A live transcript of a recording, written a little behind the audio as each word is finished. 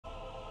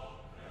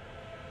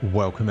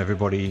Welcome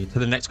everybody to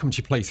the next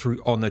commentary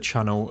playthrough on the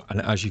channel,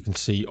 and as you can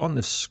see on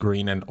the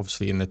screen and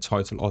obviously in the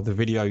title of the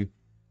video,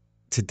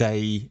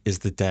 today is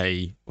the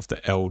day of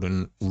the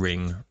Elden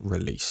Ring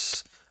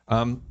release.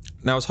 Now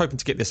I was hoping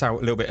to get this out a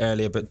little bit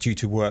earlier, but due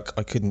to work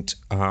I couldn't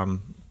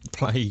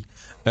play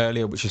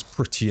earlier, which is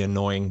pretty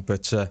annoying.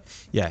 But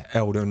yeah,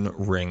 Elden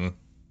Ring.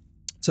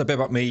 So a bit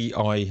about me: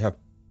 I have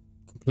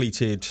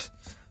completed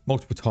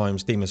multiple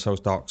times Demon Souls,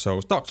 Dark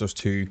Souls, Dark Souls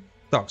 2,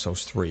 Dark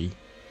Souls 3,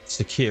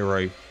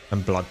 Sekiro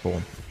and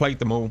Bloodborne. Played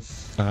them all,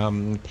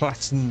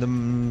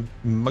 platinumed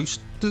most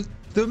of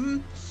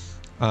them.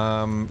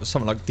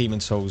 Something like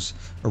Demon Souls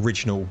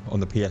original on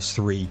the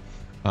PS3.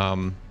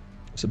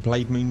 Was it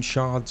Blade Moon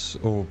Shards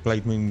or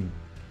Blade Moon,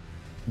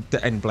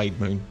 the end Blade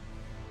Moon?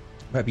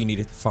 Whatever you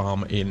needed to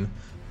farm in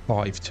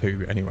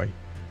 5.2 anyway.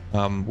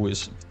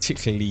 Was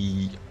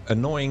particularly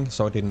annoying,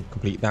 so I didn't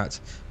complete that.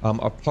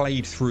 I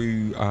played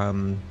through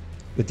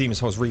the Demon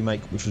Souls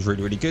remake, which was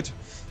really good.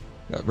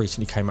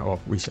 Recently came out, well,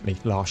 recently,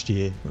 last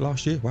year,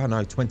 wow,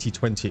 no,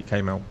 2020 it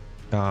came out.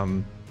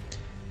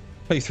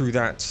 Play through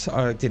that.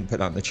 I didn't put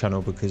that on the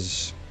channel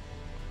because,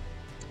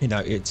 you know,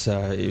 it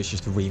was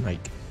just a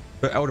remake.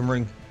 But Elden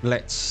Ring,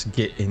 let's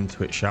get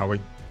into it, shall we?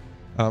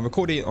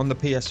 Recording it on the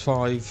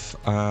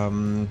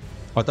PS5.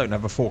 I don't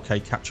have a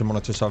 4K capture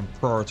monitor, so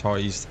I've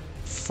prioritized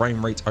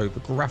frame rate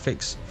over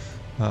graphics.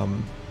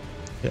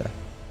 Yeah,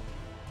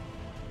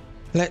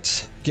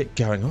 let's get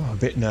going. Oh, a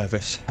bit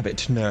nervous.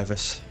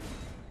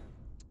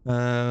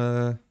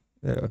 Yeah,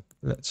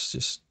 let's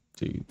just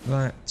do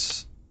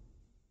that.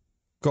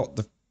 Got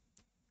the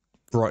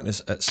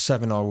brightness at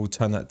 7. I will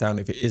turn that down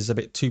if it is a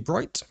bit too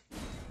bright.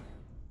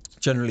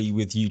 Generally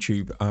with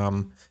YouTube,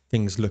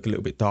 things look a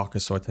little bit darker,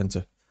 so I tend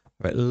to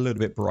have it a little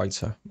bit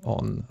brighter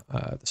on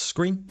the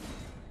screen.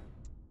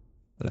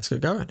 Let's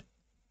get going.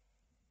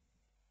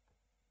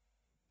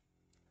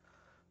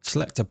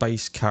 Select a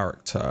base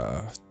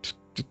character.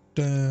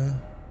 That's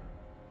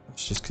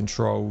just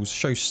controls.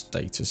 Show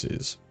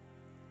statuses.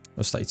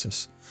 Or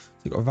status. So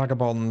you've got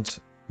Vagabond,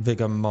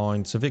 Vigor,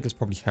 Mind. So Vigor's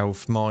probably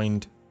health,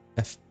 Mind,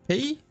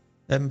 FP,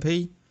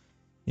 MP.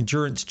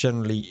 Endurance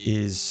generally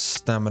is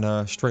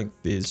stamina.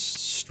 Strength is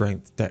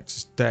strength. Dex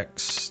is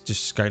dex.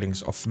 Just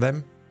scalings off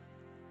them.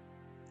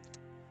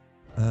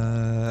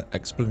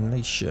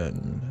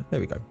 Explanation. There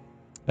we go.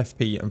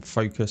 FP and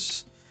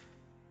focus.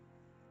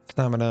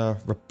 Stamina,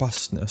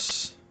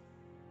 robustness.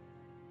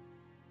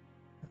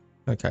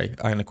 Okay,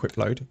 and equip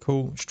load.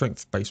 Cool.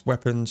 Strength-based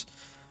weapons.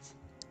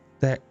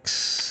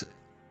 Dex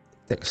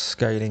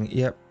scaling.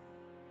 Yep.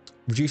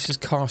 Reduces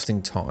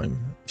casting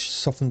time,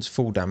 softens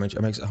full damage,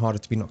 and makes it harder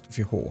to be knocked off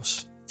your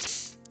horse.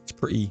 It's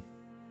pretty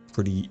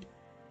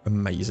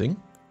amazing.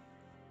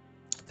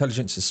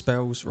 Intelligence is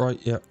spells, right?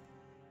 Yep.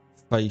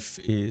 Faith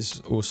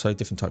is also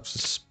different types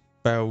of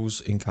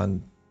spells,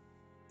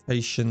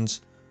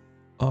 incantations.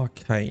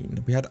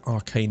 Arcane. We had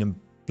Arcane and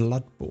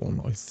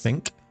Bloodborne, I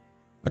think.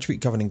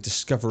 Attribute governing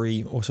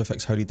discovery, also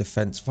affects holy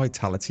defense,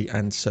 vitality,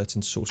 and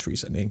certain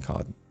sorceries and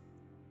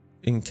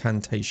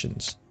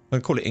incantations. I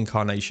call it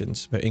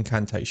incarnations, but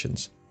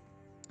incantations.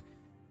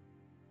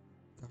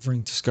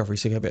 Governing discovery,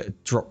 so you get a bit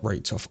of drop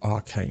rates off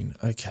Arcane.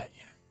 Okay.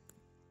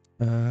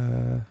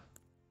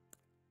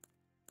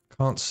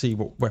 Can't see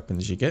what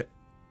weapons you get,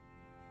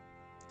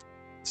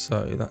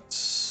 so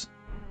that's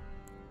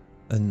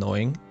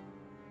annoying.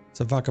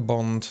 So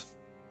Vagabond,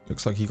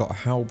 looks like you got a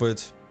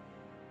halberd,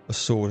 a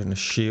sword and a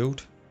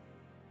shield.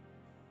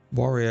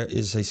 Warrior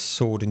is a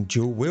sword and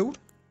dual wield.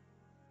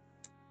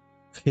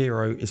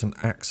 Hero is an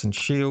axe and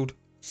shield.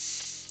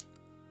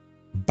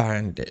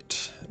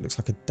 Bandit, it looks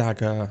like a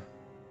dagger,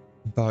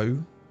 bow.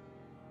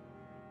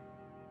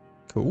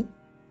 Cool.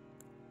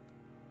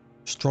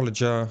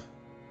 Astrologer,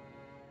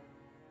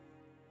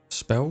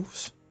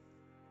 spells.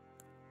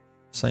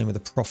 Same with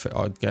the prophet,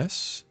 I'd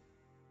guess.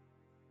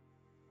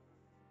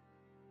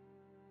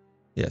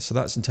 Yeah, so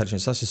that's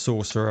intelligence. That's a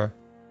sorcerer.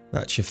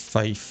 That's your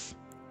faith.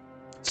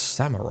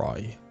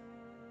 Samurai.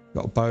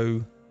 Got a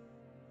bow.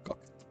 Got a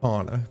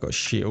katana. Got a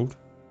shield.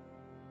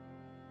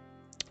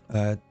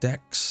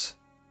 Dex.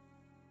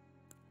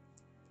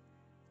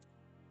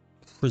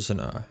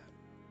 Prisoner.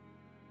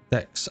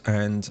 Dex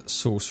and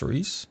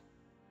sorceries.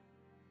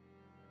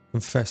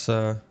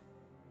 Confessor.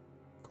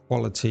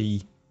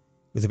 Quality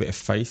with a bit of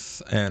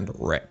faith. And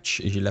Wretch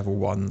is your level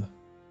 1.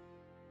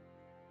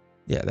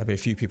 Yeah, there'll be a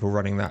few people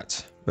running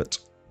that, but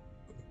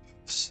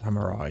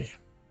Samurai.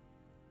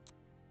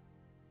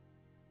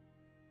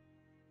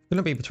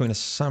 Gonna be between a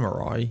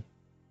Samurai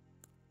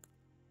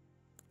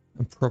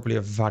and probably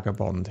a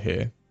Vagabond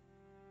here.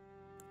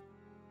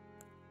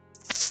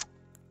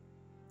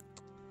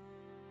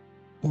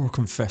 Or a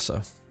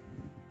Confessor.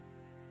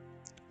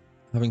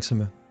 Having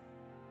some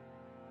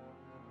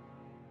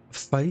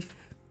faith.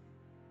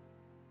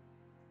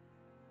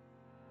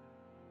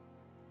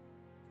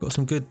 Got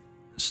some good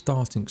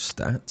starting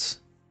stats.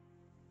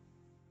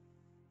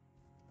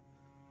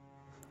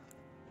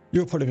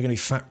 You're probably going to be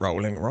fat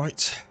rolling,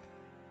 right?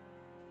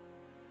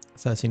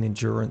 13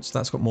 endurance.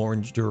 That's got more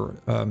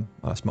endurance.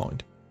 That's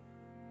mind.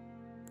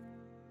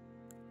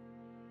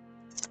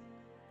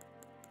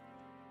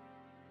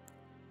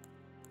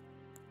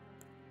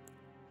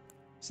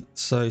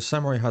 So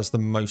samurai has the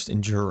most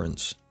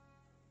endurance.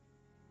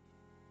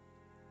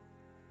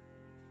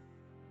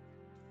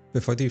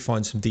 But if I do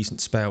find some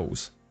decent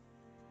spells,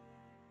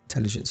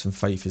 intelligence and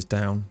faith is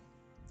down.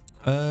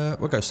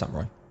 We'll go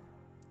samurai.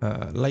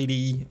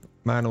 Lady,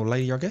 man or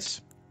lady, I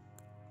guess.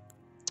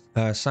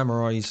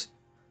 Samurais.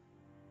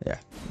 Yeah,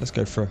 let's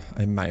go for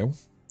a male.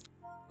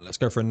 Let's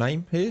go for a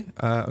name here.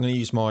 I'm going to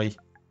use my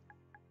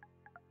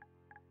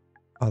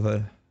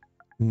other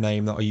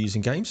name that I use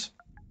in games.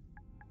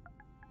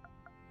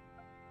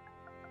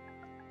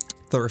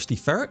 Thirsty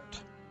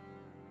Ferret.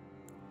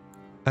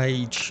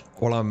 Age,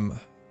 well, I'm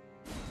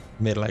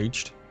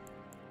middle-aged.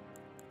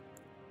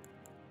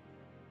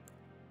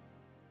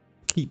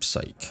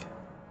 Keepsake.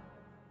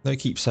 No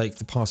keepsake,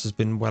 the past has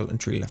been well and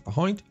truly left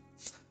behind.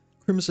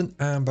 Crimson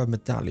Amber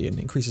Medallion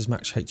increases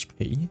max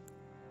HP.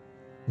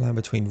 Land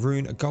between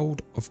rune, a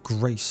gold of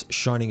grace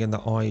shining in the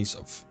eyes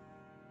of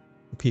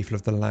the people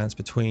of the lands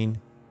between.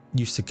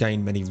 Used to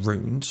gain many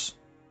runes.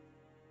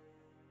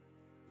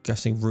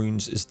 Guessing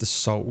runes is the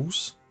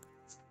souls.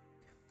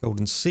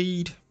 Golden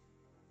Seed.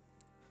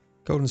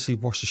 Golden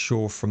Seed washed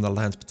ashore from the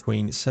lands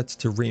between, said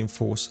to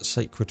reinforce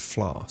sacred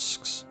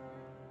flasks.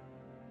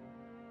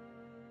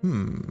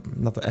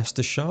 Another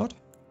Esther shard.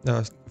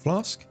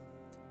 Flask.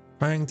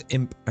 Fanged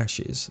Imp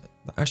Ashes.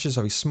 The ashes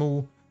are a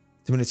small,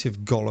 diminutive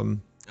golem.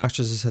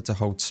 Ashes are said to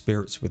hold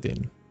spirits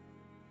within.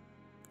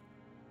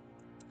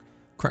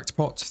 Cracked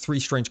pot. 3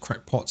 strange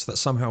cracked pots that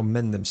somehow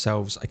mend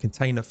themselves. A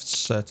container for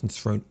certain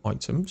thrown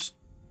items.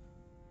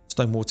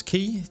 Stone water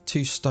key.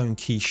 2 stone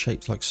keys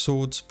shaped like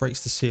swords.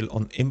 Breaks the seal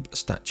on imp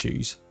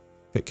statues,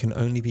 but can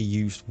only be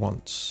used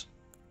once.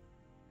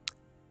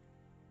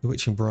 The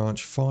witching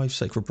branch. 5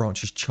 sacred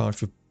branches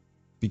charged with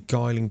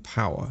beguiling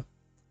power.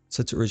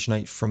 Said to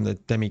originate from the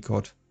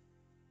demigod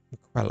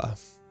Aquella.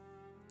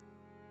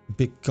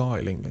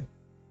 Beguiling.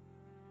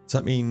 Does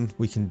that mean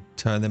we can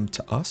turn them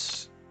to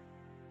us?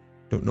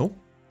 Don't know.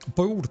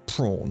 Boiled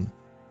prawn.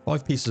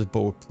 5 pieces of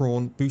boiled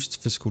prawn. Boosts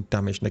physical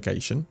damage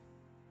negation.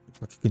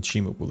 Looks like a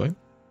consumable though.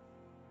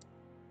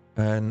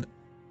 And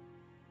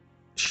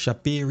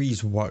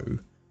Shabiri's woe.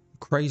 The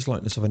crazed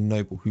likeness of a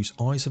noble whose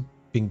eyes have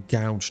been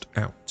gouged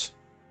out.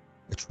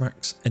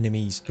 Attracts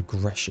enemies'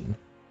 aggression.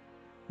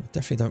 I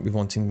definitely don't be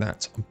wanting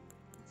that. I'm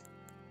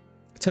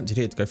tempted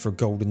here to go for a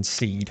golden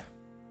seed.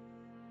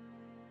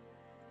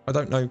 I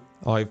don't know.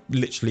 I've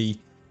literally,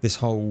 this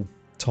whole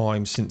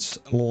time since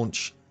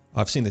launch,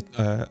 I've seen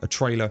a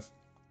trailer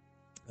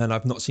and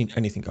I've not seen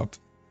anything. I've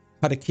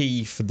had a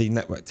key for the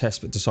network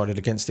test but decided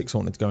against it because I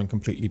wanted to go in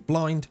completely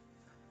blind.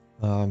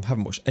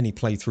 Haven't watched any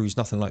playthroughs,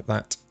 nothing like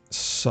that.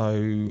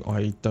 So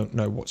I don't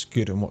know what's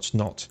good and what's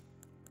not.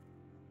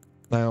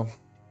 Now,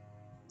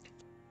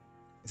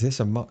 is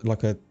this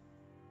like a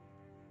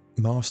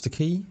master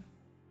key?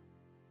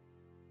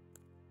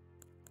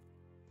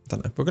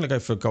 Don't know. We're going to go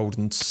for a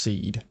golden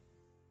seed.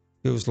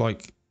 Feels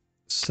like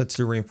said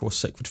to reinforce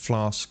sacred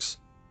flasks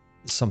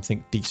is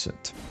something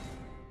decent.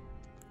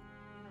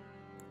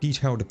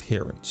 Detailed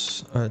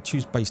appearance.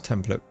 Choose base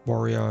template.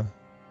 Warrior.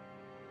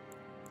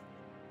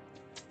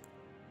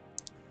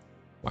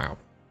 Wow.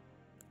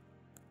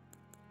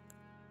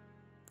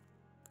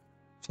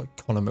 It's like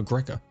Conor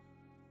McGregor.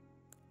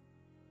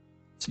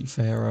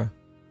 Seafarer.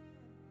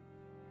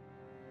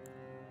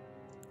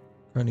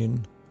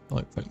 Onion.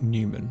 Like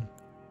Newman.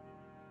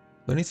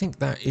 I only think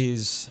that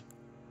is...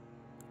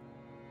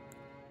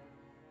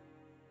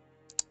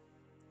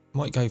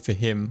 Might go for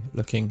him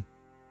looking...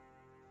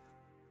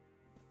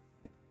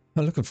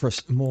 I'm looking for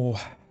a more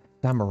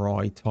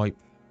samurai type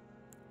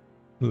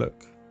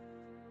look.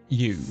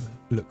 You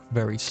look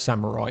very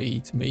samurai-y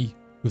to me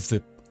with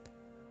the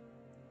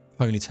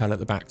ponytail at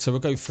the back. So we'll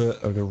go for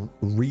a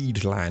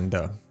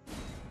Reedlander.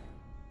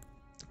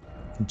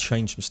 Can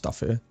change some stuff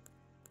here.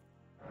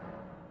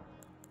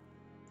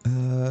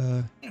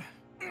 I'll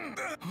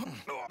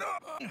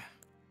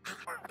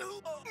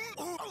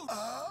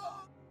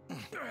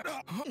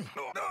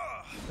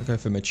go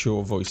for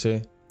mature voice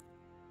here.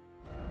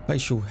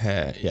 Facial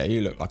hair. Yeah,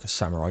 you look like a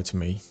samurai to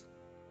me.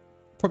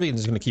 Probably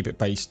just going to keep it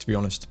base, to be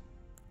honest.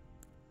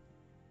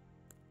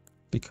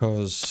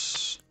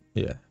 Because,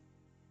 yeah.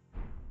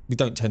 We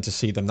don't tend to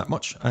see them that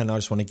much. And I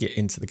just want to get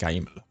into the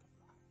game. Look at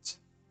that.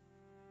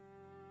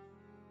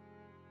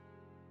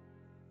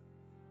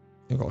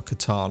 You've got a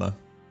katana.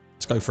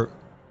 Let's go for it.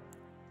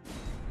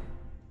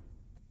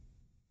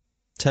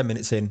 10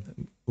 minutes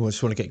in. We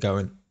just want to get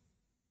going.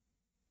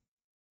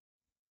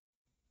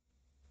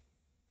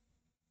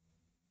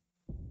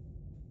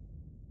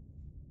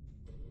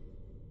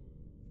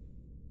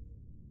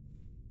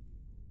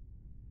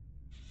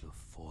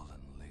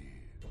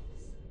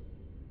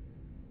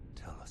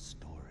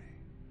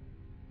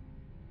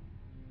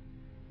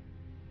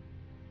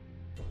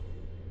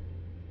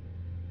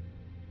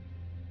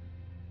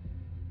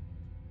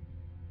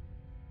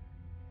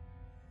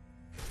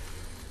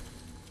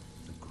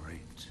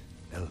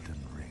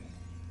 Elden Ring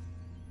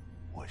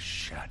was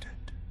shattered.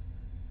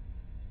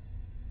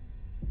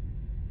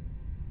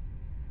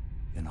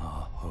 In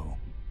our home,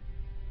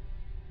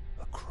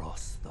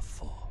 across the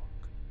fog,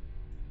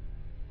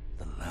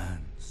 the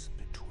lands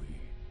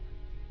between.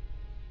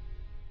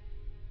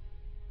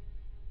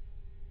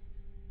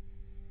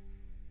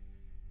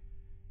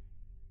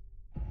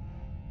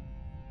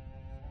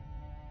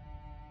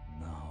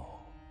 Now,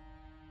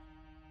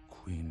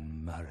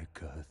 Queen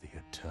Marika the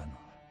Eternal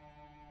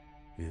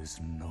is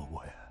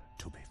nowhere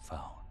to be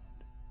found.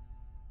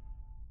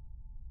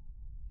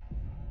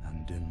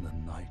 And in the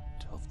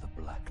night of the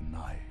Black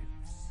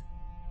Knives,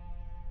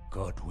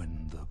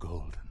 Godwyn the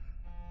Golden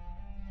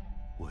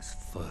was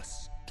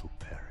first to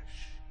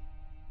perish.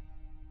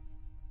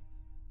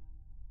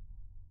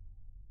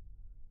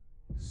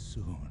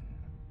 Soon,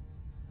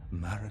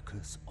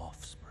 Marika's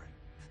offspring,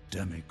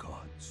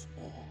 demigods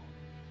all,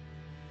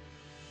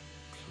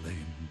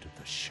 claimed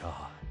the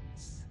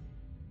shards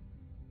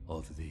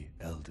of the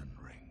Elden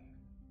Ring.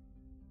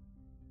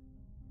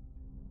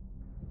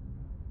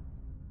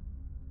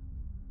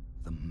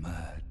 The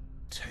mad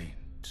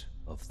taint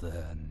of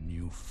their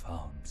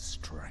newfound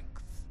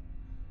strength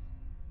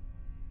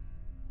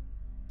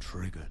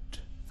triggered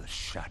the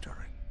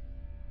shattering.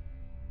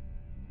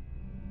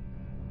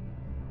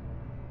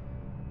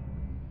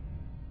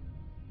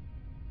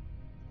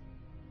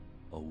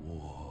 A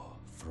war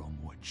from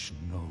which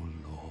no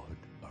lord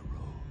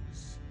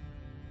arose.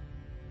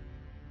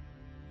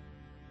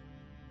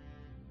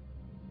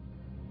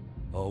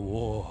 A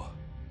war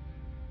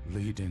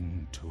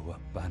leading to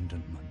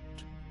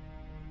abandonment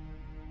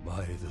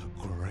by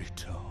the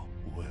greater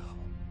will.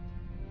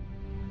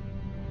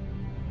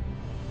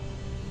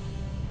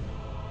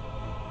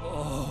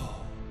 Oh,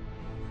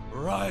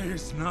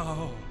 rise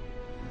now,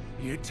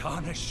 ye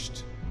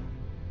tarnished,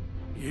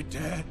 ye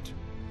dead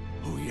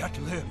who yet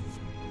live.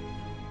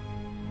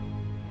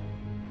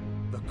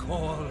 The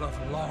call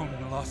of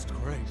long-lost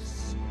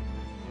grace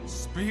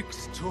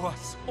speaks to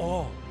us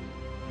all.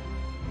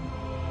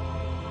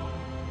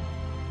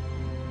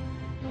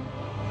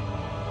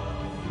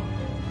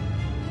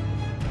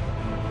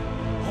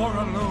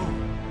 Horalu,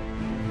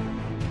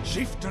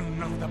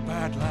 chieftain of the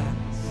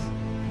Badlands,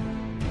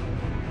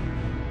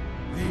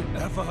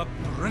 the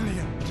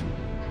ever-brilliant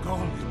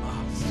Gold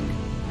Mask.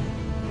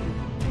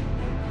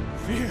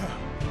 Fear,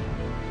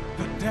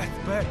 the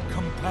deathbed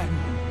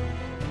companion,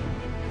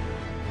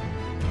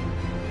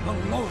 the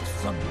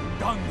loathsome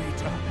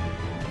dung-eater,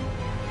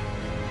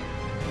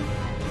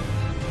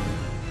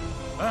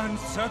 and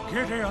Sir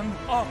Gideon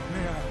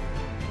Ofnir,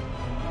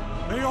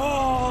 the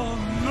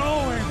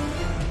all-knowing.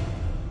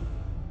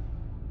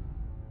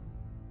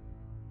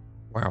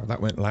 Wow,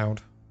 that went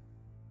loud.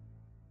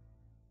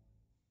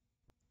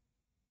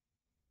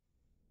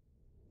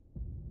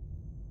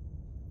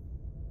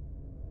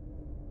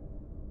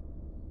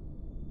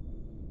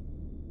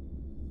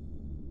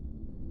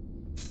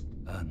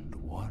 And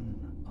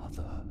one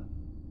other,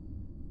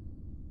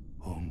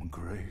 whom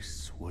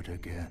grace would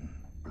again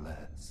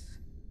bless.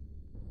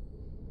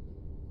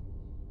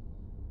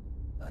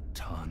 A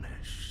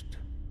tarnished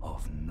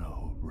of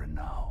no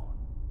renown.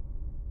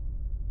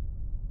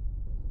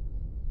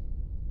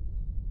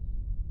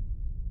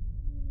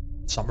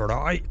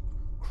 Samurai.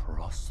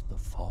 Cross the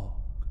fog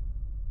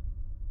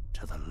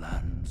to the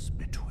lands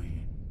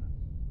between.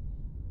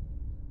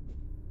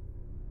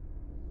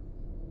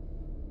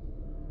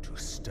 To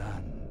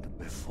stand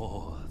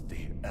before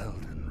the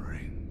Elden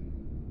Ring.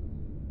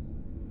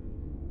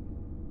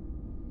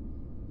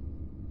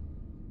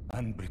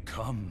 And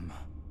become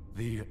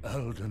the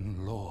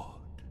Elden Lord.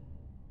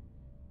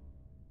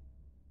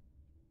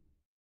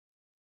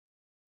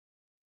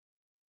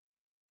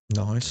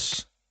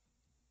 Nice.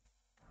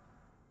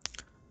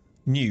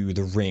 New,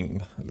 the ring.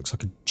 It looks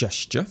like a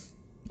gesture.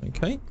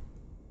 Okay.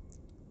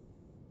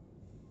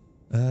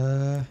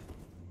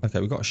 Okay,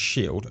 we've got a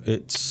shield.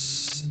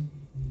 It's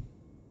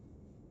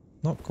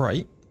not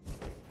great.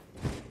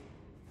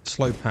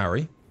 Slow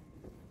parry.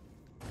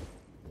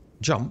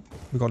 Jump.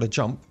 We've got a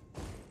jump.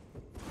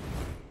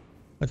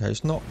 Okay,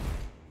 it's not.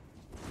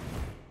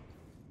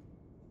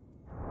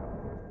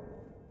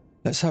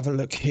 Let's have a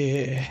look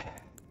here.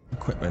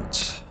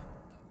 Equipment.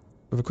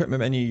 With equipment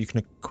menu, you can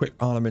equip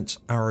armaments,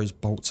 arrows,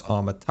 bolts,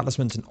 armor,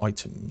 talismans, and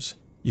items.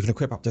 You can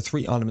equip up to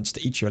 3 armaments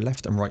to each your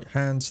left and right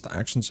hands. The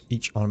actions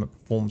each armament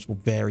performs will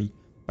vary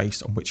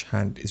based on which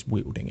hand is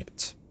wielding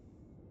it.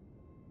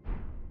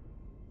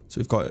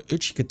 So we've got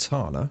Uchi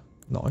Katana.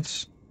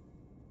 Nice.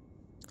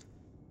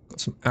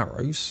 Got some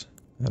arrows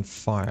and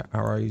fire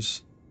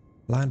arrows.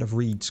 Land of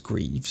Reed's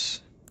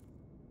Greaves.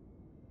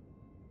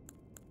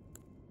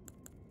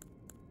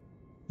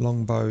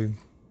 Longbow.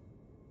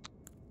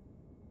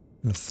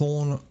 And a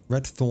thorn,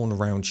 red thorn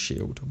round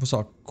shield. What's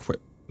our equip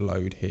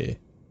load here?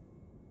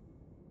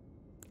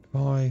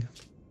 And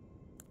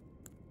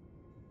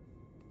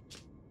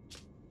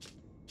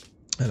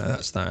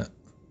that's that.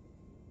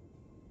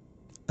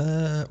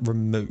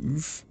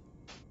 Remove.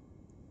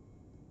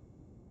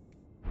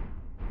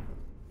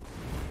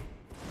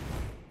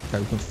 Okay,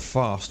 we can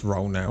fast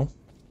roll now.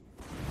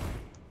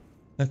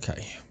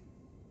 Okay.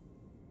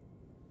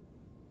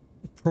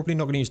 Probably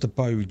not going to use the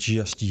bow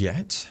just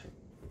yet.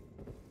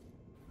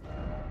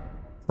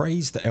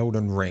 Praise the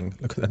Elden Ring.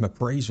 Look at them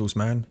appraisals,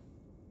 man.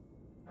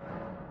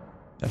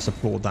 Let's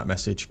applaud that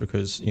message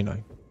because, you know,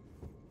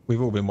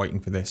 we've all been waiting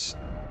for this.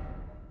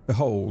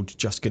 Behold,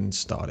 just getting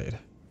started.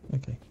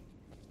 Okay.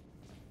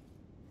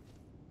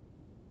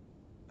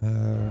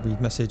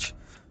 Read message.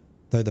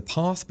 Though the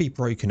path be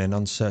broken and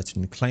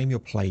uncertain, claim your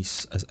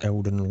place as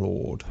Elden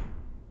Lord.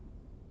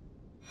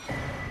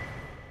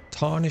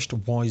 Tarnished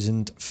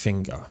wizened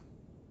finger.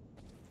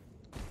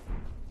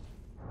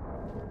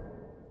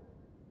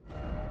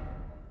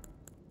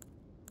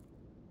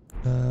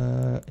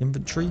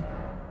 Inventory.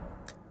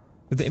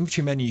 With the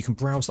inventory menu, you can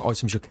browse the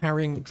items you're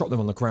carrying, drop them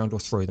on the ground or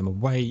throw them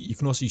away. You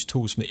can also use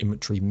tools from the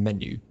inventory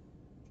menu.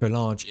 For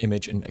large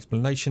image and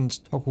explanations,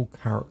 toggle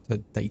character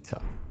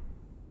data.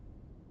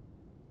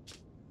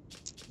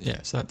 Yeah,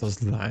 so that does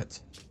that.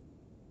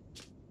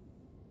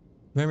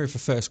 Memory of the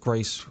first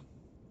grace,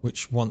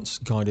 which once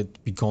guided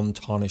begone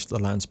tarnished the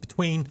lands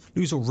between.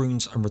 Lose all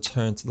runes and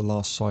return to the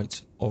last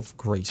site of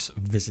grace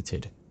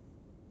visited.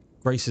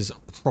 Graces are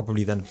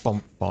probably then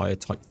bonfire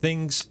type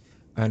things,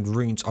 and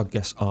runes I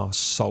guess are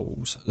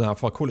souls. Now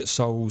if I call it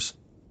souls,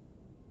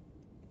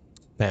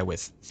 bear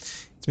with.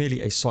 It's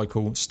merely a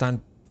cycle.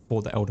 Stand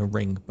for the Elden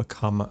Ring,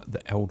 become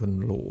the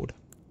Elden Lord.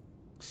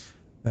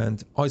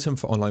 And item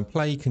for online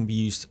play can be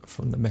used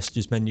from the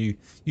messages menu.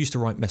 Use to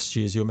write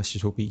messages. Your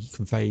messages will be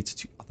conveyed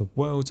to other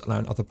worlds,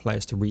 allowing other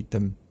players to read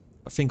them.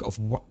 A finger of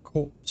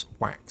corpse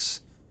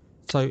wax.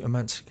 So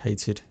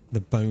emancipated,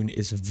 the bone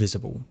is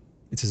visible.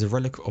 It is a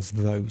relic of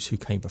those who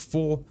came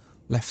before,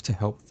 left to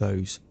help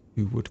those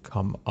who would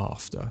come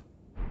after.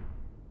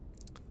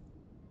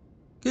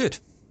 Good.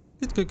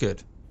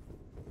 Good.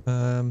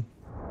 So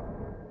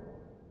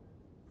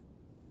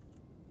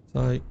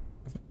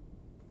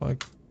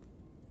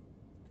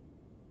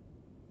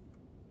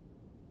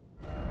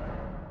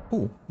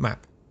oh,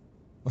 map.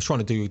 I was trying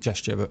to do a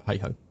gesture, but hey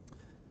ho.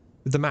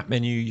 With the map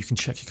menu, you can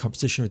check your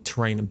composition of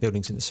terrain and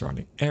buildings in the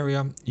surrounding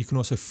area. You can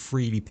also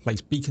freely place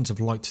beacons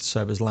of light to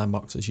serve as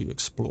landmarks as you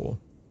explore.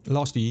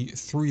 Lastly,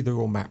 through the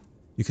raw map,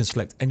 you can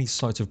select any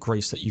site of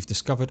grace that you've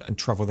discovered and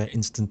travel there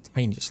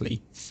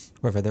instantaneously.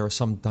 However, there are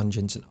some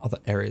dungeons and other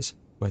areas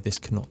where this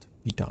cannot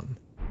be done.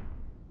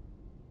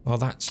 Well,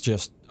 that's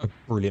just a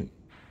brilliant...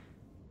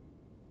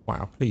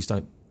 Wow, please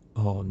don't...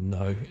 Oh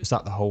no, is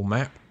that the whole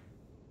map?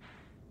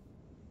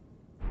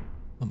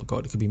 Oh my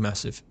god, it could be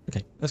massive.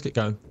 Okay, let's get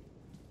going.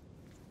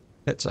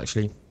 Let's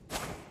actually...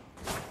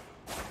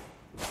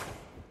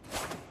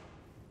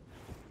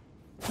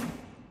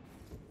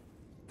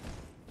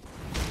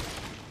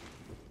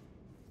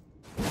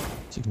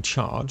 So you can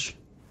charge.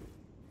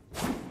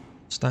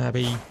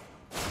 Stabby.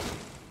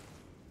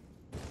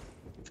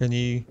 Can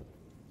you...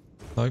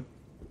 Nope.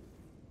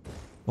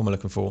 What am I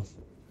looking for?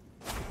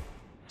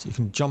 So you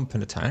can jump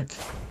and attack.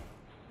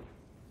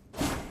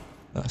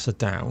 That's a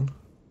down.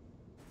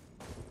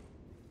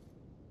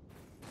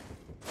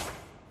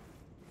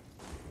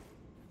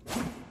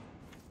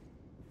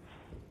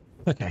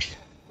 Okay,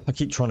 I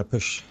keep trying to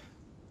push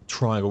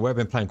triangle. We've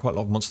been playing quite a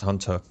lot of Monster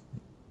Hunter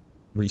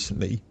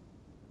recently.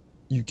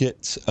 You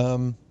get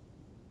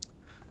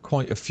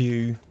quite a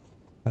few,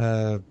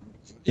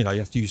 you know, you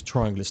have to use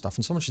triangle and stuff,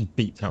 and someone just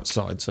beeped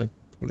outside, so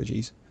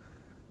apologies.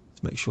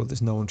 Let's make sure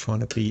there's no one trying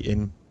to be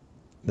in.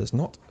 There's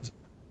not.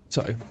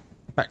 So,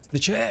 back to the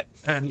chair,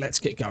 and let's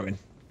get going.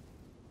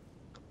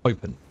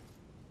 Open.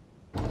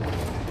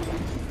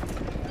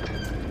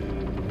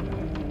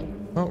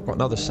 Oh, got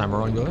another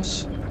samurai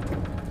verse.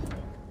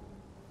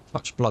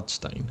 Touch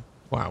bloodstain.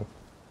 Wow.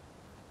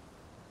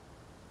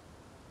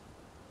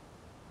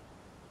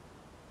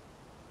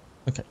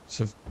 Okay,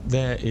 so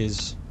there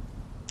is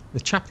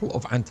the Chapel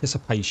of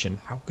Anticipation.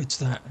 How good's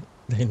that?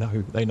 They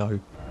know.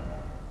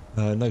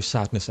 No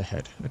sadness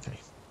ahead. Okay.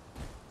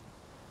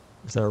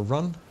 Is there a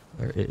run?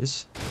 There it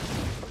is.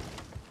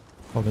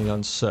 Holding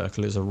down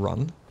circle is a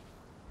run.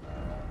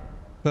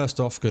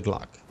 First off, good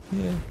luck.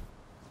 Yeah.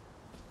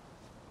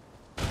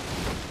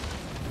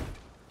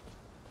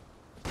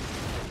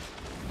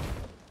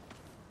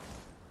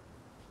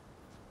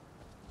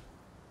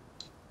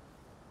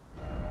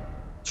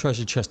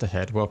 Treasure chest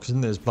ahead. Well, because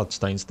there's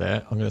bloodstains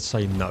there, I'm going to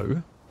say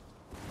no.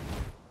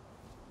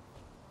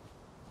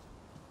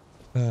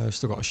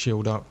 Still got a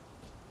shield up.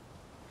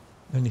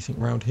 Anything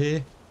round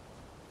here?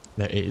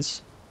 There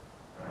is.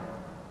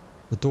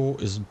 The door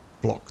is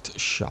blocked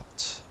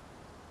shut.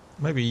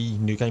 Maybe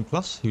New Game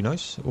Plus, who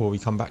knows? Or we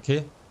come back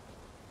here.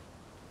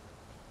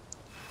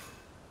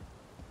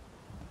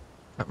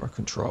 Camera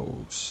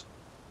controls.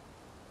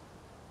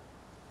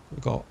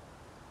 We've got...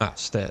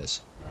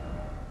 stairs.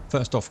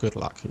 First off, good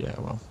luck. Yeah,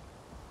 well.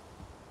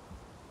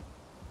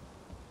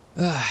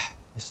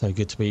 It's so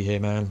good to be here,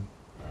 man.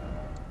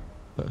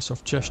 First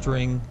off,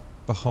 gesturing.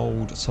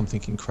 Behold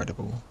something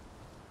incredible.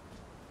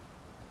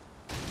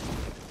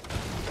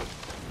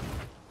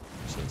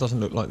 So it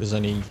doesn't look like there's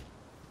any...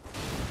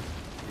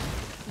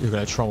 You're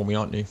going to troll me,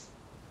 aren't you?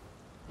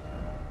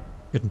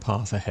 Hidden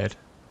path ahead.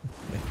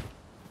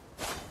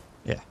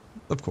 Yeah,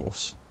 of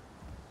course.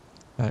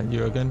 And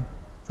you again.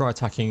 Try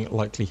attacking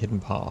likely hidden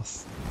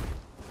path.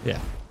 Yeah.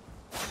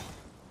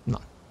 No.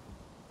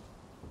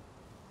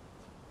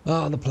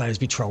 Ah, the players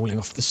be trolling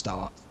off the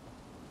start.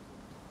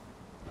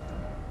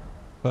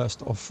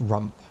 First off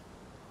rump.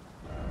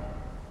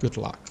 Good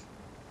luck.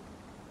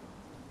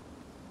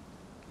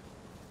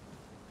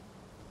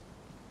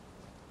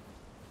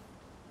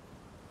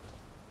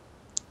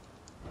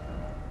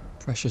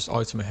 Precious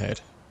item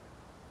ahead.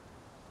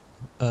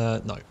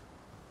 No.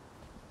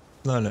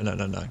 No.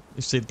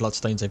 You see the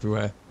bloodstains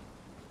everywhere.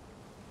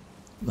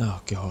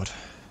 Oh, God.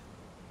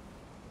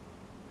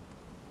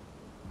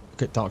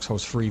 Get Dark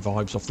Souls 3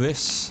 vibes off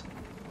this.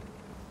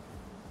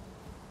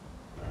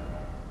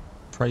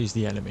 Praise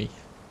the enemy.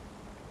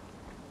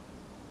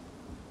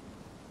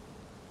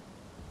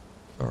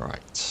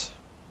 Alright.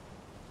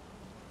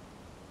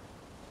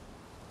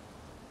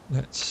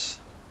 Let's...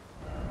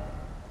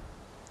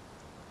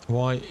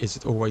 Why is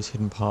it always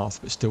hidden path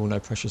but still no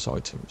precious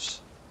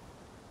items?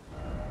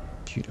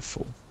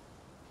 Beautiful.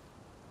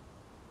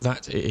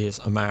 That it is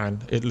a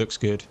man. It looks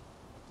good.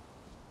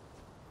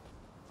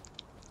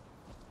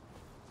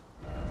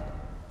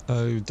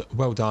 Oh,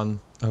 well done.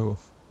 Oh,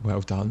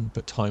 well done,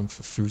 but time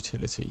for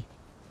futility.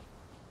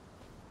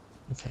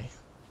 Okay.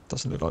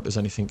 Doesn't look like there's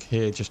anything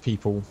here, just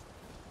people.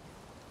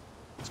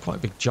 It's quite a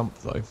big jump,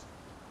 though.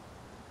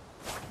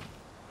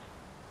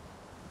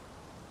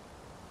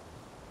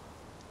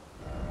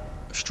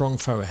 A strong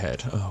foe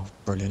ahead. Oh,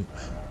 brilliant.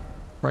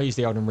 Praise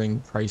the Elden Ring,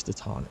 praise the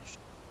Tarnished.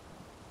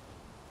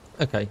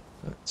 Okay,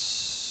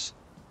 let's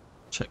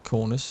check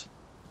corners.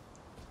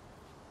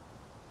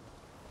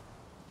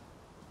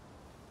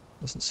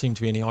 Doesn't seem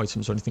to be any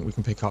items or anything we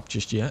can pick up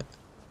just yet.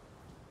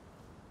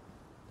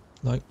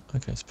 No. Okay,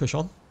 let's push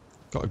on.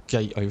 Got a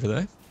gate over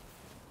there.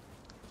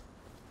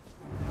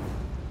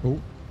 Oh.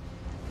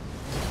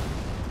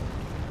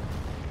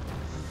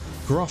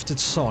 Grafted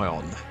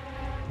Scion.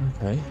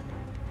 Okay.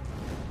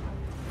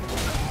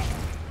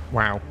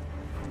 Wow.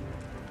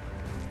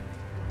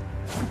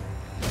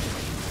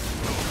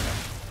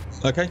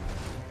 Okay.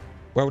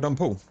 Well done,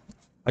 Paul.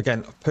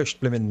 Again, I've pushed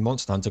blimmin'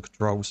 Monster Hunter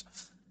controls.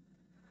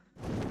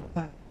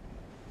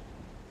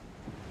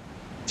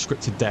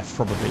 Scripted death,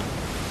 probably.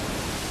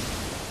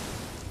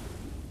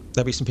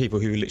 There'll be some people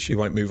who literally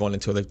won't move on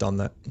until they've done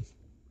that.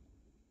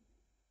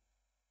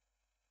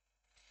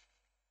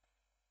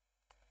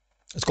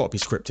 It's got to be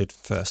scripted,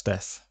 first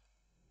death.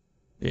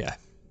 Yeah.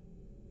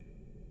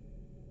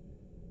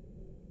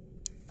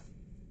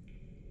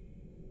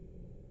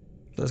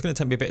 So it's going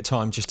to take me a bit of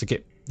time just to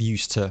get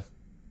used to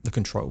the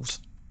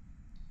controls.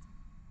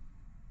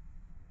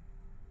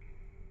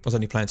 I was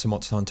only playing some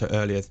Monster Hunter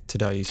earlier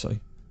today, so...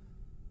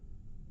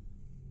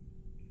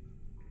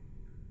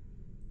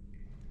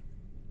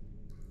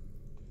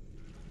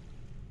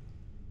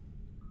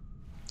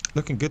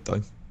 Looking good,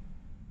 though.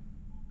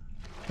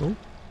 Oh.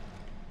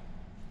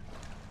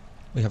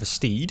 We have a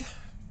steed.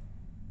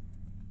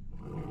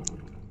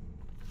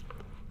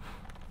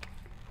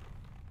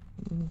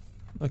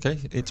 Okay,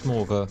 it's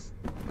more of a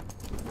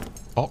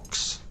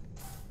ox.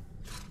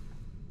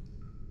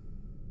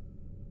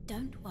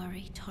 Don't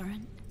worry,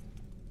 Torrent.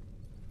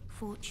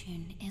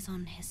 Fortune is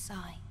on his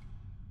side.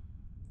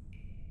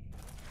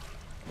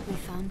 We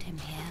found him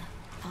here,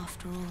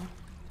 after all.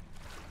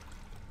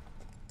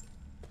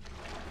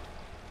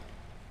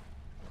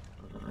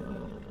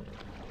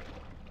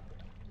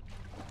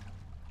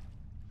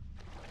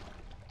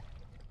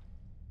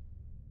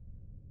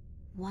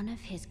 One of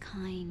his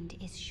kind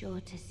is sure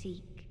to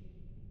seek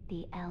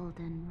the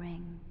Elden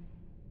Ring.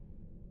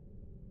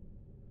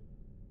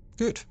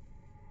 Good.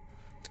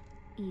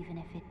 Even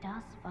if it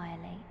does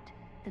violate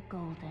the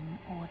Golden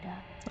Order.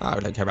 I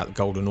don't care about the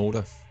Golden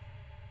Order.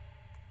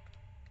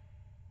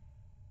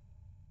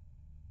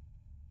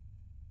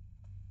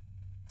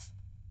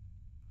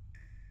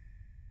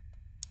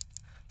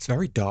 It's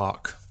very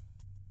dark.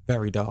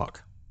 Very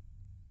dark.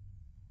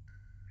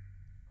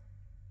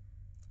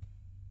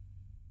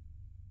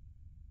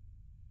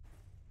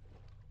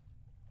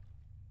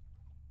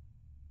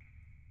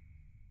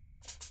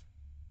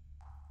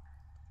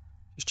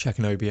 Just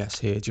checking OBS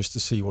here just to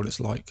see what it's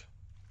like.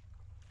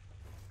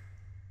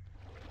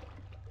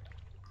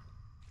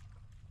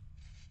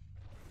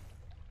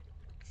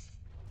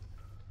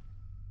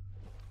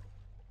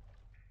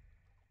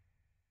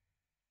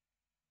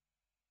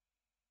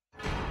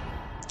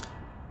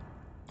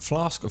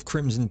 Flask of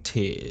Crimson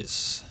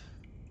Tears.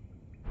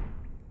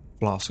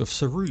 Flask of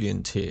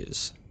Cerulean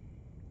Tears.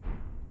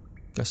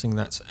 Guessing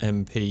that's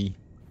MP.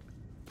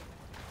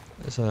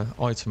 There's an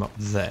item up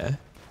there.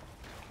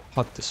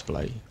 HUD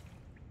display.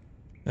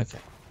 Okay.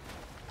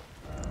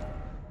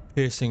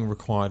 Piercing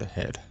required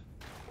ahead.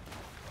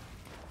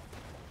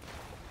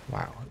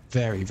 Wow.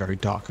 Very, very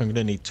dark. I'm going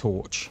to need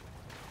torch.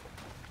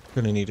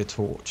 Going to need a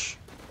torch.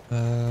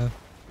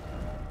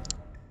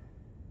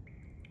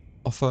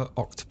 Offer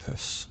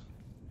octopus.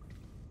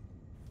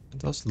 It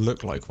does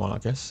look like one, I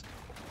guess.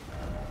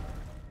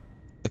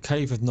 The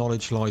cave of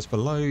knowledge lies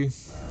below.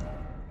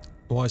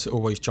 Why is it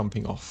always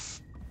jumping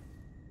off?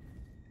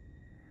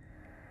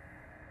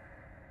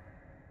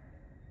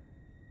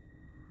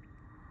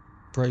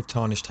 Brave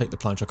Tarnished, take the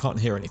plunge. I can't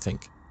hear anything.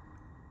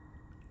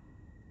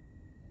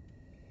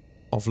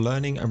 Of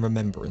learning and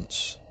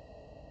remembrance.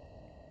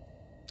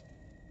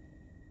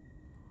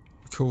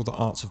 Magical, the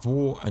Arts of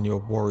War, and your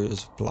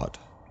Warriors of Blood.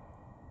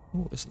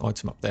 Oh, there's an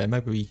item up there.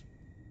 Maybe we...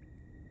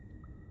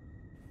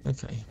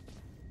 Okay.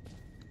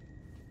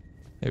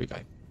 There we go.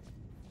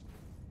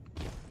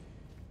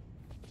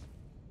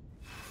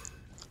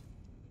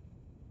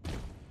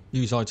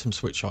 Use item,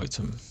 switch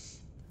item.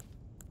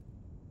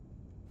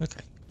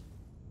 Okay.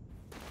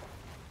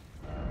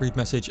 Read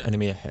message,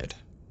 enemy ahead.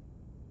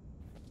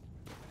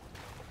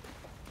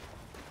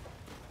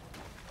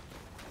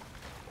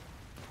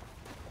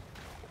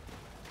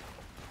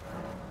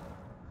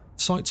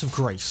 Sites of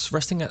Grace.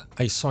 Resting at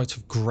a Site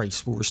of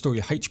Grace will restore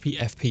your HP,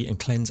 FP, and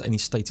cleanse any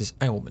status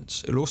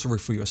ailments. It will also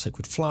refill your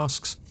sacred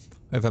flasks.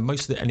 However,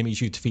 most of the enemies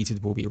you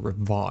defeated will be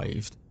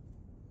revived.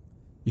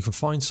 You can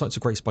find Sites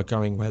of Grace by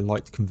going where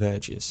light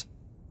converges.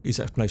 These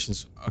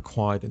explanations are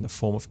acquired in the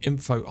form of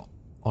info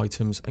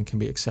items and can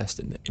be accessed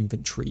in the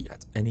inventory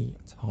at any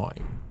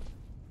time.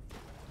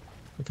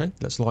 Okay,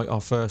 let's light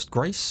our first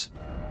Grace.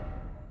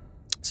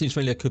 Seems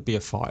familiar, could be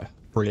a fire.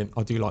 Brilliant,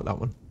 I do like that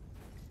one.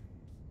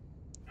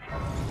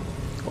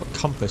 Got a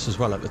compass as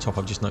well at the top,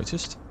 I've just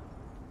noticed.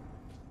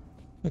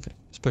 Okay,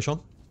 let's push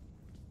on.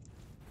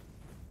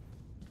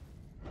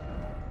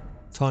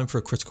 Time for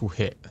a critical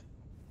hit.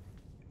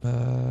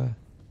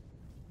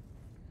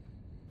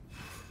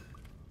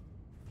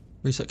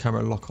 Reset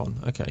camera, lock on.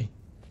 Okay.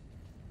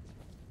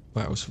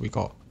 What else have we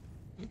got?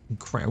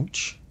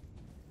 Crouch.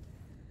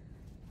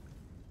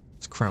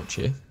 Let's crouch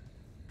here.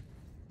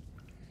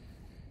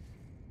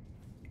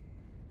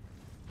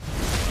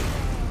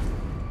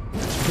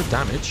 Good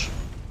damage.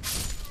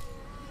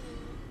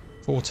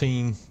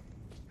 14.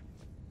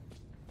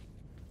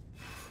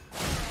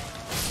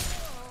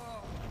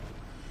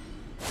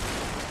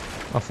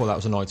 I thought that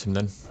was an item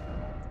then.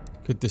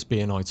 Could this be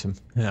an item?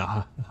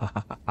 Yeah.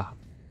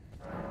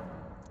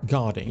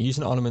 Guarding. Use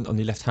an ornament on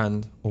the left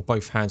hand or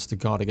both hands to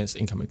guard against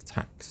incoming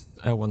attacks.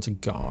 L1 to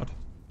guard.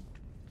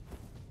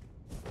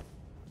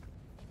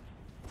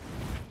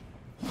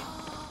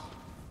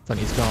 Don't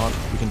need to guard.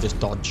 We can just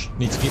dodge.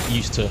 Need to get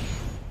used to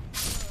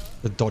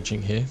the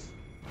dodging here.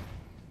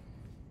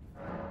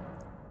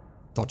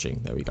 Dodging.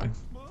 There we go.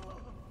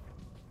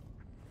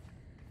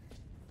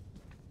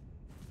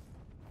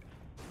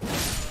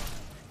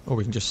 Or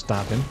we can just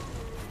stab him.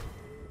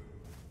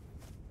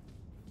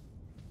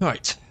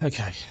 Right.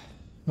 Okay.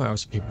 What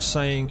else are people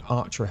saying?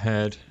 Archer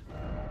ahead.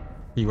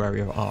 Be wary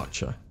of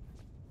Archer.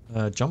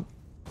 Jump.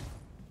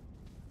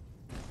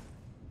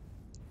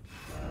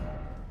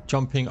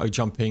 Jumping, oh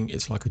jumping,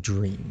 it's like a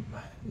dream.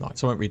 Right,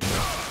 so I won't read it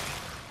out.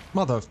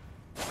 Mother...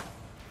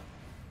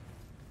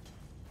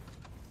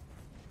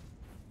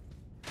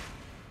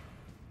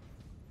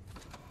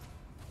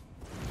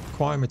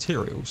 Acquire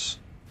materials.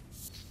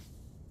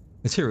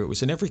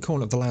 Materials. In every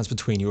corner of the lands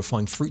between you will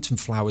find fruits and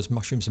flowers,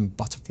 mushrooms and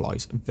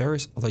butterflies, and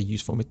various other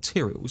useful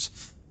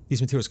materials. These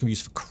materials can be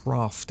used for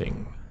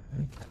crafting.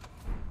 Okay.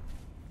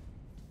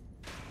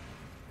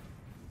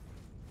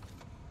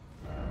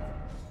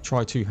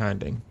 Try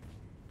two-handing.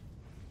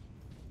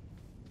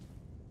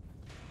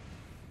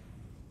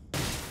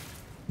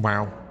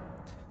 Wow.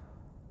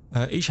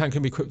 Each hand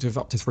can be equipped with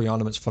up to 3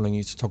 ornaments, following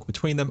you to toggle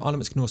between them.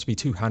 Ornaments can also be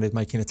two-handed,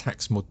 making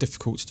attacks more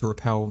difficult to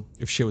repel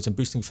with shields and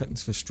boosting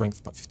effectiveness for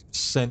strength by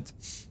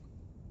 50%.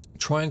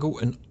 Triangle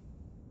and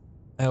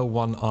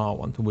L1,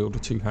 R1 to wield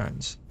with 2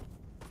 hands.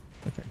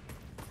 Okay.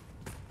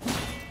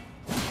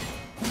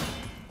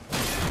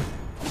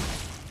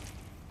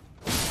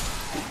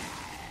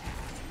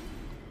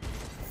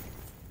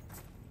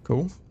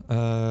 Cool.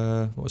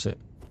 What was it?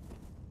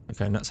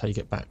 Okay, and that's how you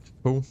get back.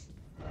 Cool.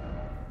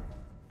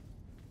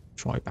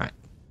 Try back.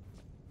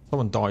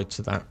 Someone died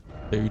to that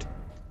dude.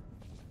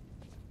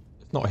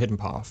 It's not a hidden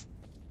path.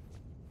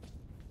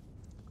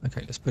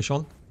 Okay, let's push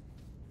on.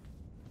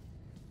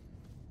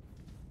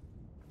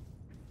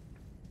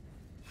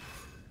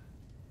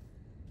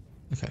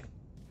 Okay.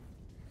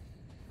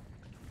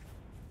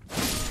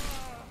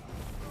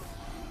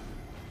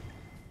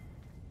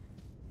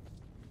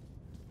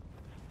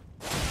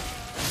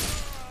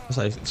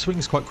 So it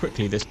swings quite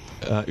quickly, this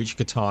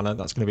Uchi-Katana.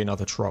 That's going to be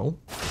another troll.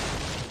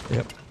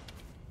 Yep.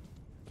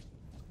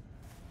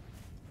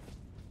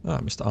 Ah,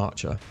 Mr.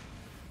 Archer.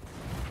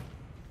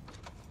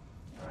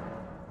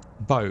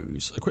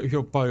 Bows. Equip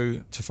your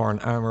bow to fire an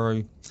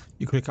arrow.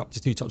 You can pick up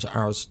to 2 types of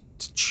arrows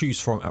to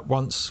choose from at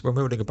once. When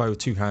wielding a bow with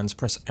 2 hands,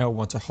 press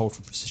L1 to hold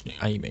for precision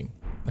aiming.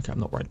 Okay, I'm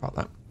not worried about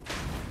that.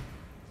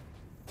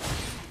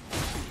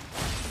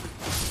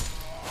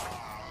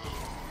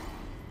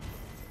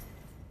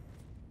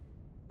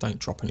 Don't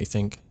drop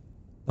anything.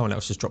 No one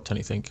else has dropped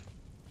anything.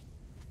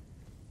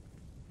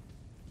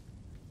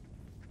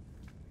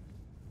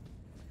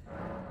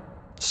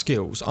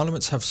 Skills.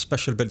 Ornaments have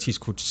special abilities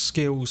called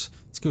skills.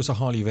 Skills are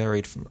highly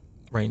varied from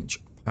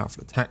range,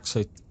 powerful attacks,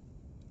 so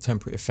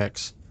temporary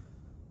effects.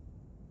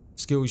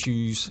 Skills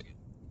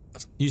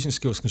using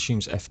skills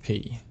consumes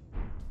FP.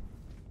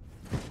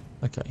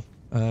 Okay.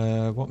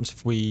 What happens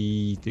if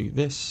we do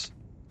this?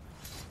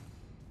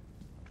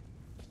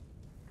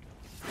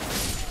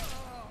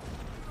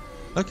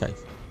 Okay.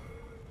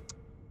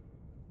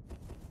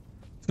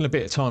 It's going to be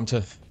a bit of time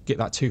to get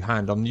that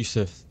two-hand. I'm used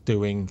to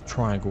doing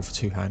triangle for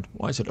two-hand.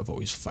 Why is it I've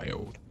always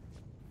failed?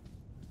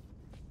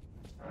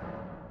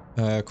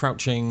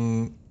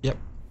 Crouching. Yep.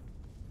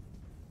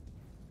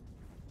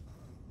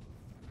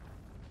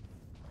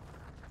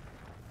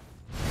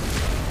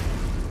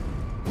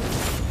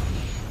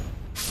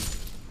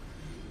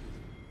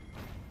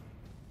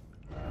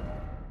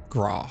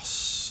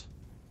 Grass.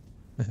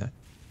 Okay.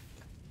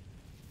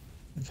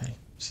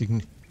 So you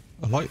can...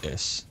 I like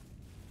this.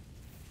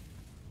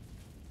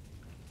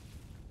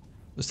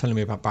 It's telling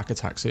me about back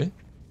attacks here.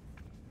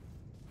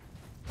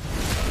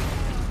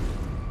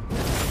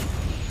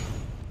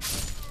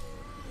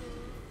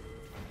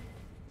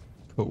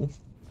 Cool.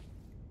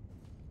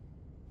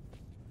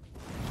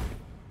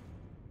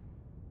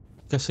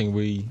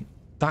 Guessing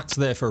that's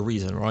there for a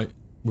reason, right?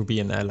 We'll be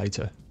in there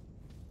later.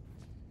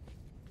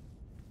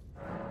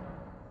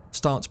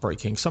 Stance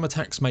breaking. Some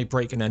attacks may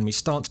break an enemy's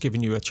stance,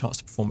 giving you a chance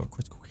to perform a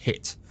critical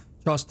hit.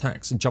 Charge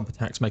attacks and jump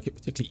attacks make it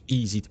particularly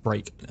easy to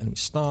break an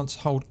enemy's stance.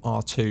 Hold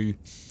R2.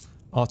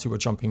 R2 or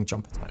jumping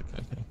jump attack.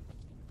 Okay.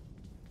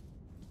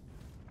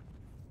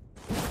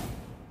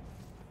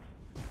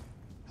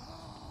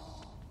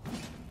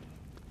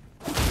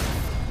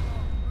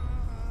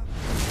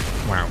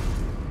 Wow.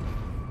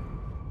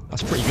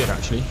 That's pretty good,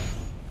 actually.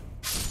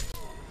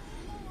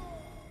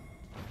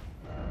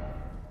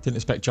 Didn't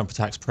expect jump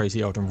attacks, praise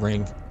the Elden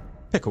Ring.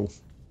 Pickle.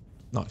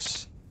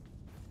 Nice.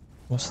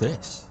 What's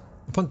this?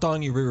 Upon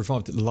dying, you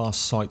re-revived at the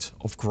last site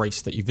of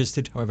grace that you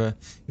visited. However,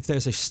 if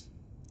there's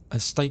a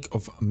stake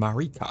of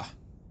Marika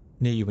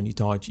near you when you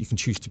died, you can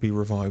choose to be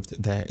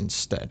revived there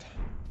instead.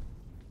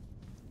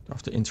 Do I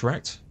have to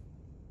interact?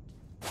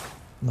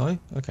 No?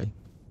 Okay.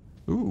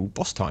 Ooh,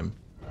 boss time.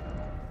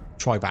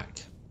 Try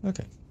back.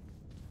 Okay.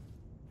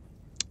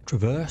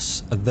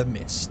 Traverse the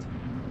mist.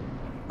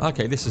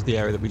 Okay, this is the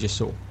area that we just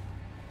saw.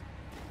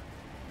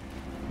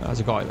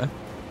 There's a guy there.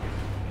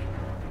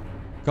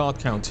 Guard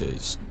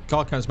counters.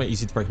 Guard counters make it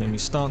easy to break an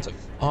enemy's stance.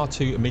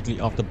 R2 immediately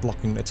after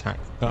blocking the attack.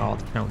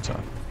 Guard counter.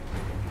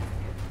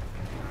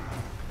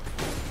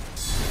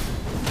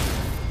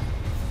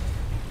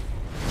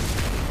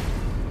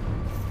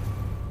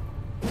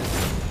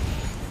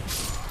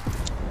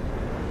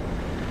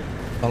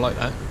 I like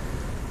that.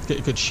 Let's get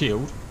a good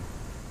shield.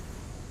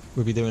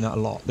 We'll be doing that a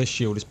lot. This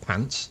shield is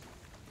pants.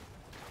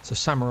 So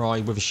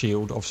samurai with a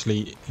shield,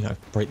 obviously, you know,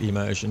 break the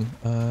immersion.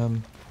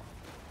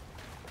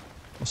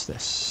 What's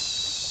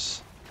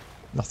this?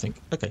 Nothing.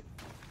 Okay.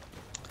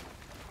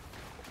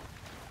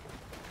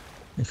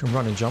 You can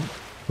run and jump.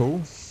 Cool.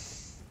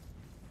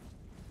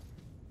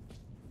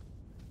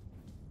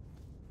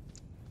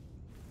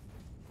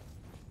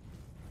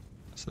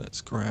 So let's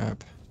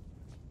grab...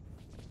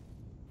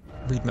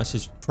 Read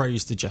message.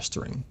 Praise the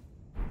gesturing.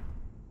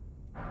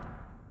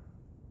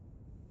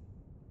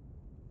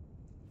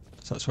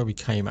 So that's where we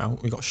came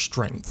out. We got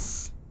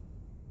strength.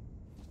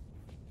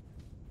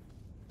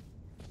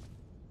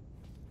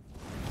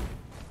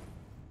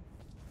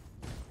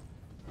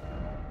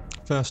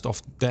 First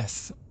off,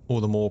 death,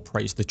 all the more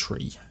praise the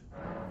tree.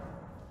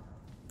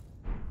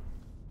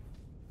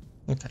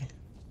 Okay.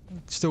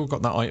 Still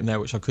got that item there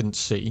which I couldn't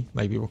see.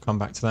 Maybe we'll come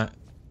back to that.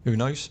 Who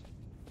knows?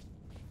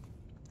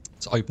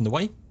 Let's open the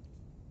way.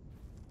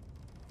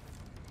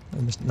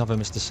 Another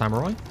Mr.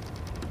 Samurai.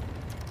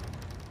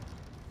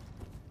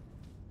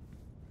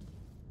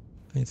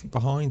 Anything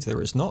behind?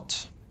 There is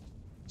not.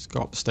 Let's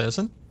go up the stairs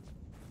then.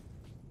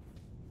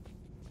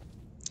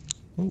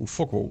 Ooh,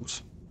 fog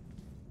walls.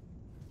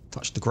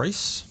 Touch the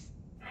grace.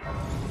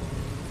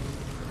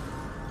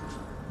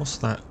 What's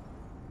that?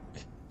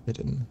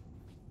 Hidden.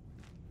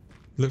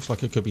 Looks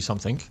like it could be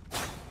something.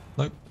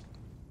 Nope.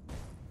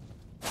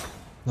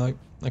 Nope.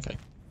 Okay.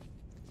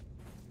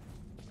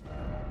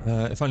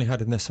 If only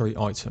had a necessary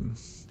item.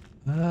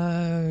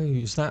 Oh,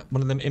 is that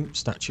one of them imp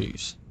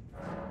statues?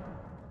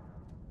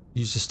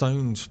 Use the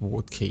stone's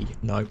ward key.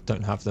 No,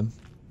 don't have them.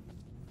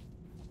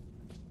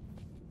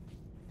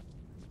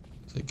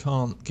 So you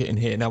can't get in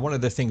here. Now, one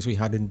of the things we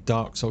had in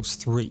Dark Souls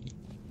 3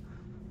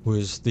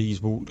 was these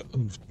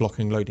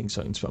blocking loading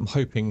zones, but I'm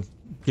hoping,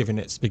 given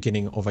it's the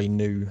beginning of a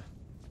new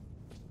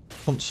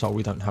console,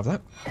 we don't have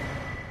that.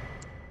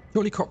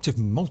 Purely cooperative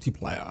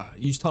multiplayer.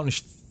 Use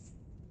Tarnished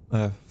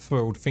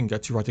furled finger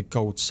to write a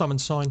gold summon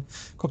sign.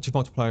 Cooperative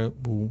multiplayer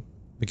will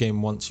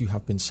begin once you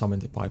have been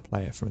summoned by a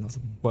player from another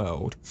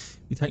world.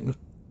 You take the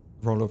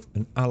role of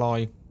an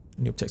ally,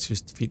 and your objective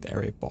is to defeat the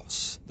area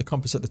boss. The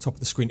compass at the top of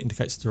the screen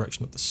indicates the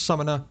direction of the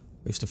summoner.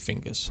 Moves the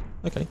fingers.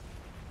 Okay.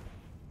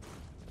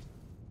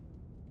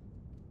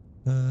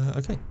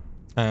 Okay.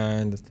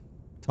 And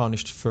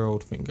Tarnished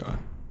furled finger.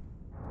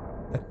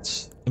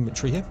 Let's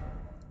inventory here.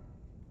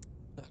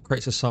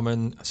 Creates a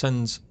summon,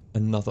 sends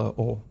another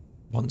or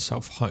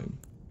oneself home.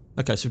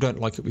 Okay, so if we don't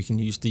like it, we can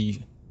use the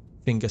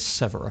finger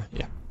severer.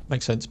 Yeah,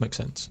 makes sense, makes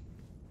sense.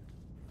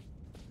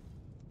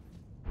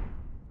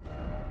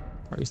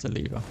 Raise the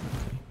lever.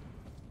 Okay.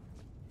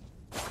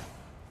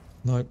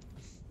 Nope.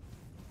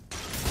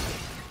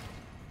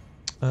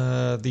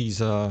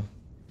 These are...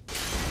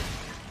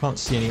 Can't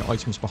see any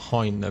items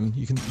behind them.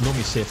 You can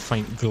normally see a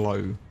faint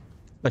glow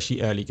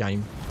especially early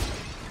game.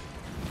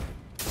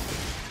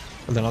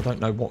 But then I don't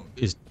know what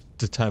is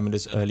determined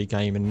as early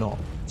game and not.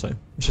 So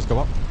let's just go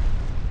up.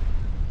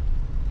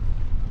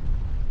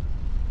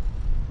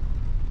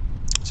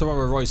 So while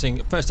we're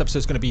rising, first episode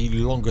is going to be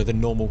longer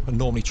than normal. I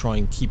normally try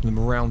and keep them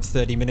around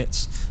 30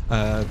 minutes.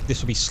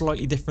 This will be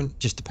slightly different,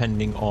 just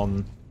depending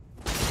on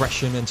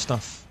progression and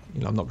stuff.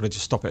 You know, I'm not going to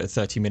just stop it at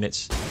 30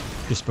 minutes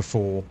just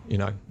before, you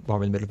know, while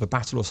we're in the middle of a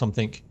battle or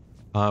something.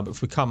 But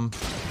if we come...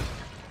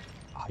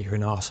 Oh, you're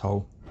an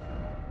asshole.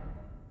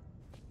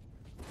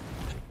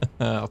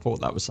 I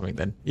thought that was something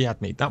then. He had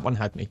me. That one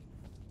had me.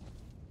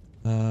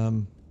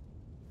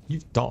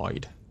 You've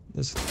died.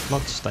 There's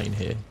blood stain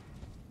here.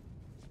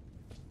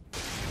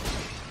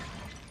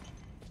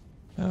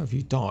 How have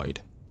you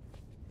died?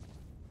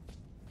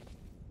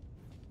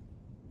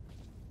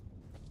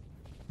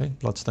 Okay,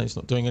 bloodstain's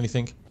not doing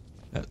anything.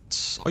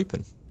 Let's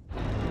open.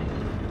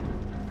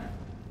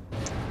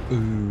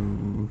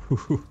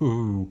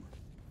 Ooh.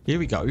 Here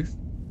we go.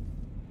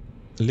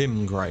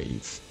 Limb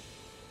grave.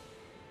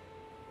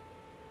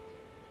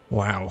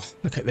 Wow,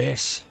 look at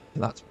this.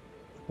 That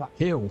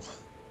hill.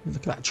 Look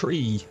at that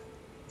tree.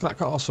 Look at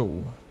that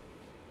castle.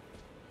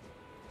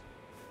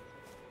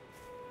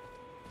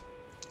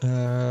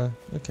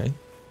 Okay.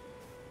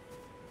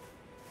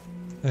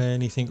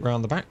 Anything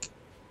around the back?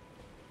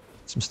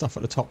 Some stuff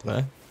at the top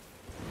there.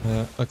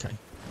 Okay.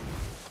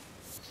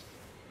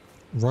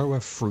 Rower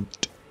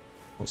fruit.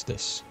 What's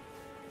this?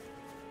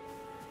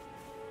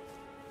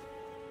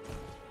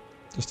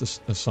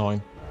 Just a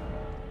sign.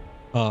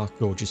 Ah,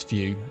 gorgeous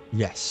view.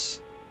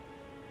 Yes.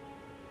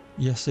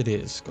 Yes, it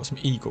is. Got some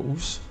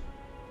eagles.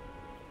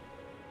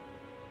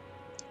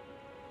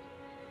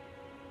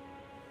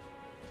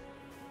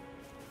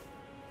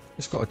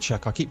 Just got to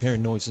check. I keep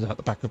hearing noises out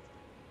the back of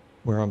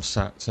where I'm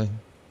sat, so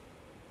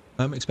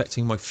I'm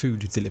expecting my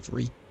food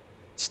delivery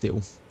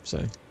still, so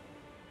it'll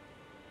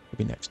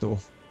be next door.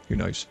 Who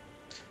knows?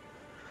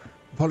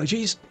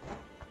 Apologies.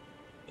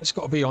 It's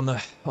got to be on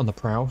the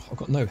prowl. I've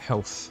got no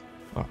health.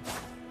 Oh.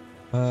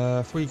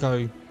 If we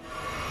go,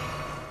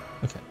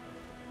 okay.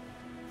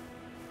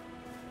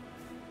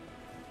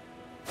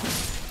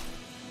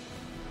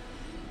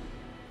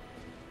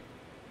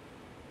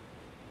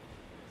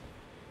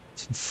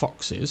 Some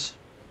foxes.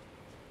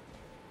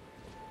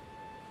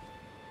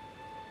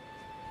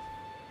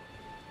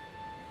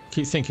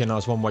 Keep thinking I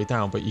was one way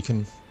down, but you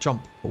can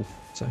jump. Oh,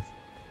 so.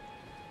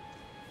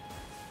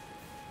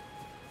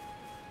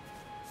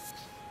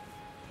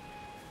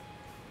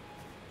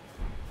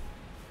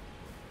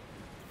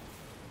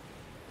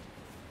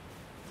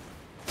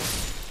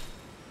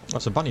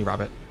 That's a bunny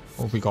rabbit.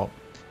 What have we got?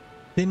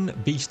 Thin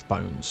beast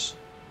bones.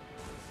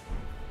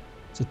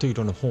 There's a dude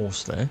on a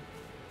horse there.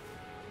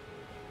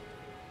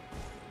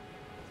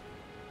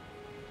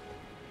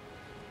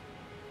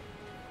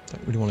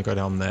 Don't really want to go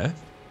down there.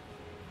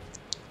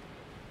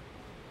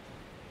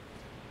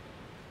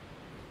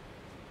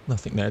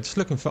 Nothing there. Just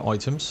looking for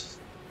items.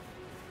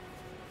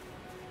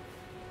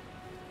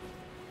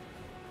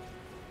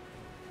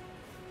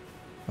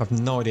 I have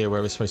no idea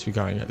where we're supposed to be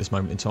going at this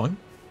moment in time.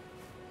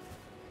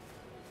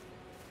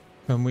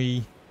 Can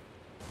we...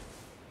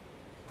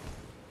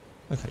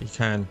 Okay, you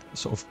can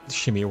sort of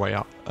shimmy your way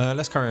up.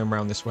 Let's carry on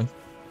around this way.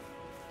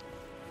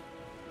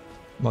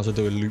 Might as well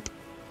do a loop.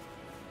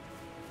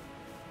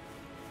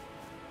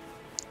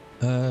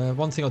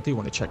 One thing I do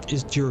want to check,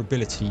 is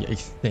durability a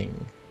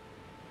thing?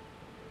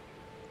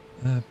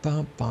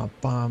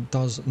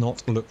 Does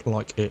not look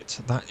like it.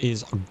 That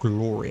is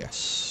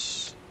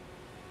glorious.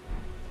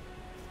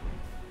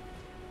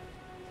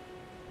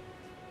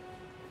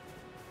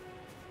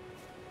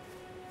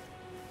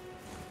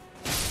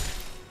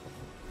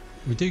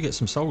 We do get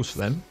some souls for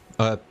them.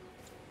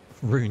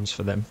 Runes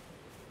for them.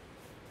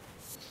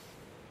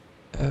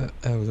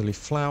 Elderly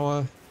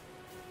flower.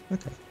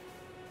 Okay.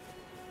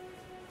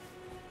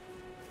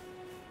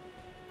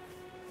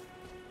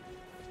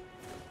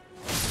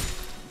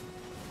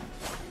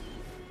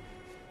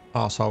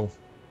 Arsehole.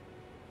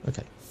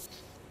 Okay.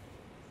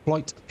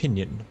 Flight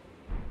pinion.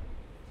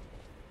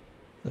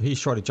 So he's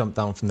tried to jump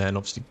down from there and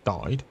obviously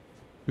died.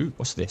 Ooh,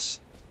 what's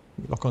this?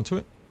 Can we lock onto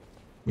it?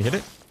 We hit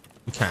it?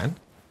 We can.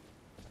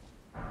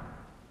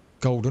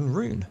 Golden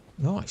rune.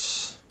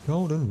 Nice.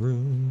 Golden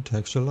rune.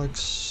 Texture like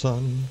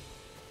sun.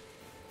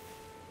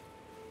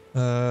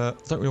 Don't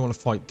really want to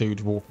fight dude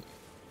walk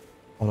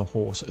on a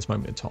horse at this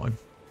moment in time.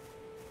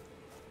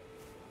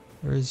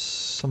 There is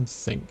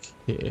something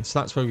here. So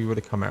that's where we would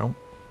have come out.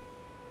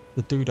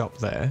 The dude up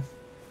there.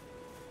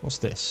 What's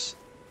this?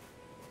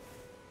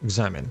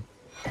 Examine.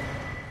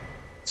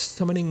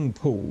 Summoning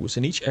pools.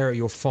 In each area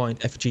you'll find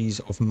effigies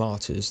of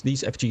martyrs.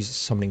 These effigies are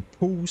summoning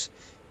pools.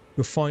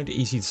 You'll find it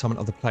easy to summon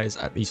other players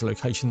at these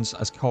locations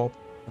as co-op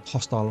and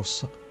hostile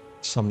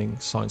summoning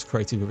signs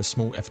created with a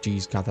small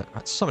effigies gather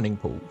at summoning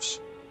pools.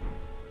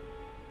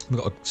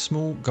 We've got a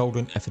small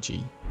golden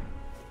effigy.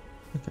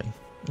 Okay,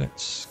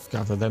 let's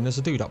gather them. There's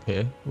a dude up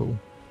here. Ooh.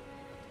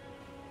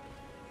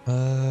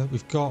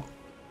 We've got...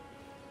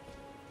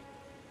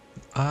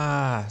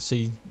 Ah,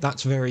 see,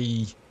 that's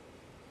very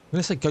going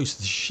to say Ghost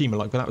of Tsushima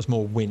like, but that was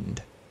more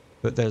wind.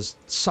 But there's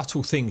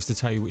subtle things to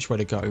tell you which way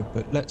to go.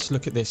 But let's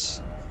look at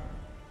this.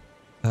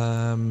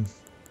 No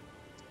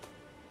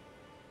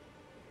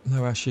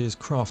ashes,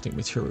 crafting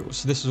materials.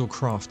 So this is all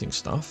crafting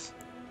stuff.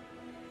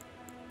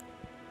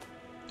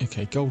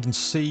 Okay, golden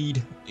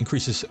seed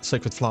increases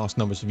sacred flask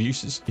numbers of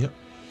uses. Yep.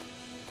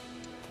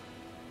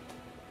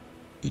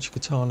 Each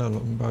katana,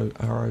 longbow,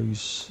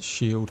 arrows,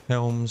 shield,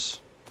 helms.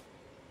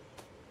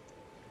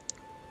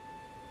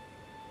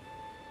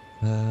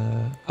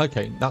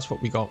 Okay, that's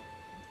what we got.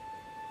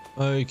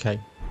 Okay,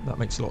 that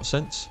makes a lot of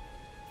sense.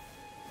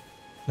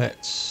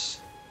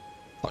 Let's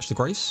touch the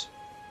grace.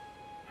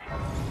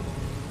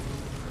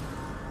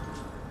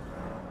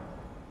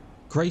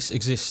 Grace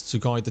exists to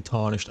guide the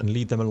Tarnished and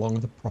lead them along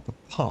the proper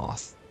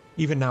path.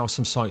 Even now,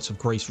 some sites of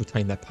grace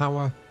retain their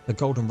power. The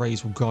golden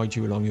rays will guide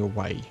you along your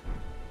way.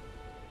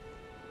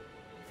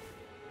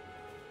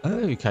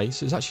 Okay,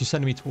 so it's actually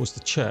sending me towards the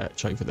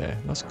church over there.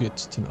 That's good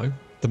to know.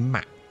 The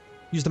map.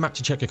 Use the map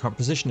to check your current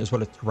position as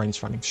well as terrain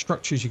surrounding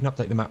structures. You can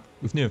update the map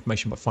with new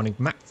information by finding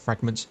map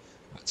fragments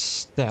at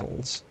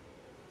steles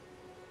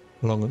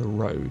along the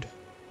road.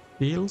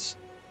 Fields.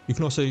 You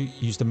can also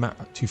use the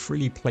map to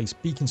freely place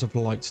beacons of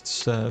light to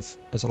serve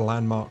as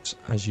landmarks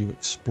as you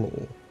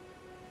explore.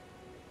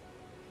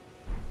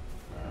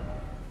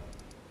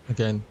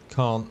 Again,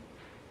 can't.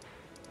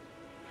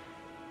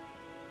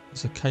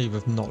 It's a cave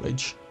of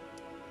knowledge.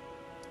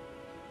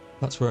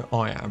 That's where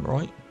I am,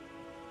 right?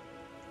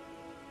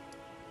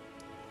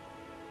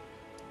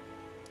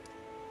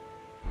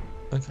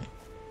 Okay.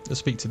 Let's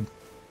speak to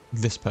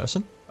this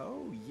person.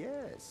 Oh,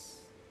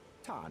 yes.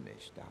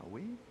 Tarnished, are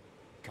we?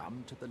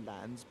 Come to the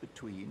lands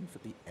between for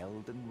the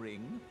Elden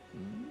Ring?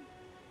 Hmm?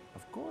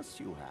 Of course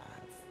you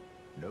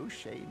have. No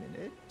shame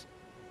in it.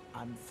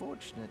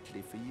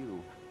 Unfortunately for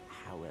you,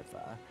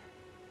 however,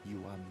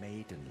 you are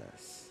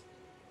maidenless.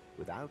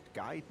 Without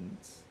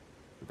guidance,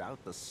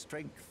 without the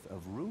strength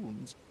of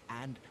runes,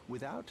 and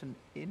without an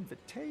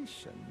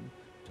invitation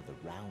to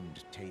the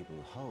Round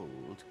Table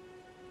Hold,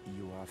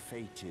 you are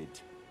fated,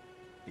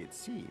 it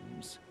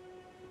seems,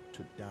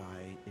 to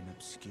die in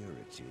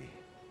obscurity.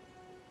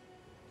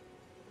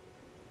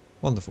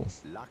 Wonderful.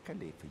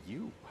 Luckily for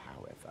you,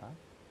 however,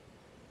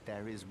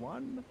 there is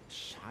one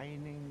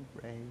shining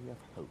ray of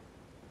hope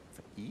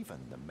for even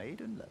the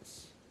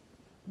maidenless.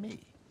 Me.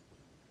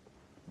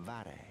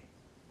 Vare.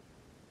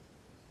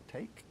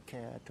 Take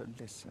care to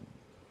listen.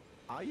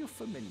 Are you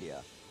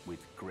familiar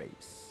with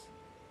grace?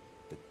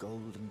 The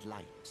golden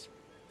light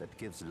that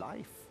gives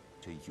life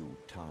to you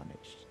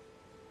tarnished.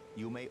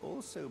 You may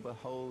also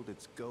behold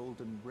its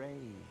golden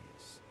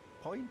rays,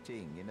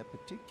 pointing in a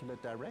particular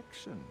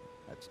direction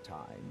at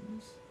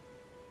times.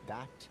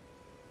 That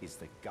is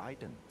the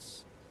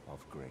guidance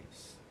of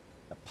grace,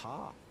 a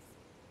path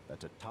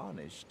that a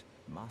tarnished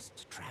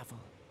must travel.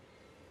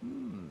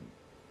 Indeed.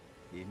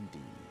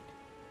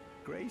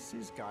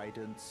 Grace's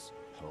guidance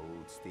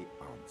holds the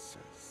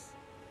answers.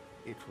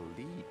 It will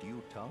lead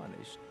you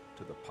tarnished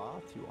to the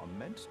path you are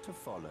meant to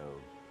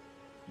follow,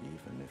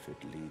 even if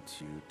it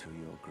leads you to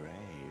your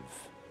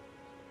grave.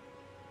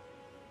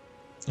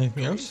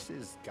 Anything else?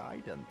 Grace's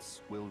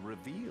guidance will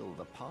reveal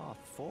the path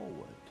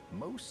forward,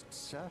 most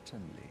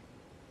certainly,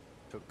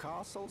 to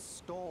Castle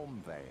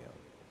Stormvale,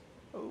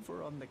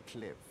 over on the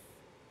cliff.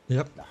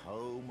 Yep. The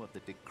home of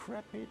the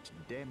decrepit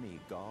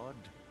demigod,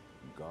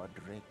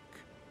 Godric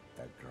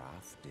the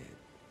Grafted.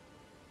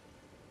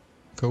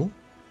 Cool.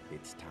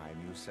 It's time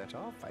you set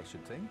off, I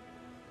should think,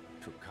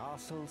 to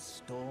Castle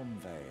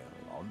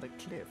Stormvale on the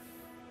cliff,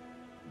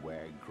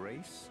 where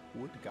Grace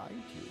would guide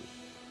you,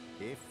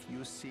 if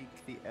you seek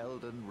the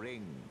Elden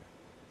Ring,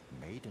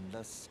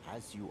 maidenless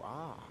as you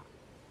are.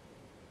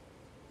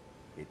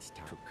 It's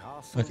time to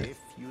Castle if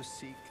you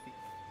seek the...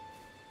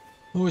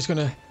 Always going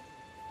to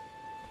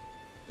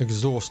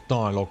exhaust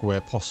dialogue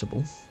where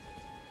possible.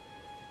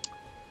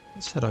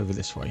 Let's head over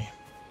this way.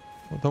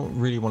 I don't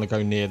really want to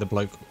go near the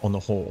bloke on the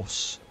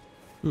horse.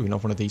 Ooh,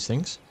 another one of these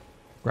things.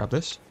 Grab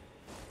this.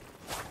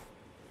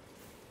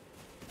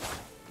 I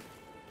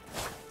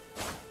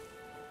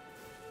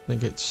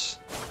think it's...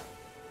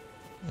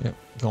 Yep,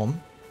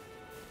 gone.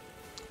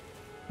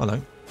 Oh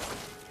no.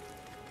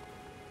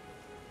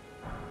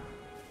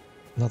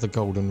 Another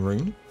golden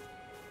rune.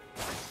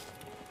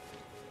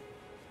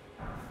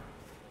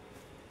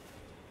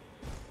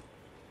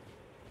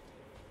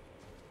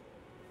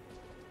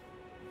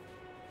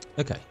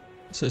 Okay,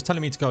 so it's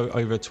telling me to go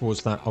over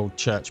towards that old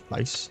church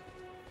place.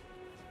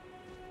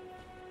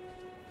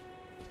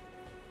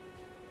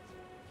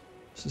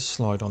 Let's just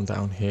slide on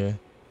down here.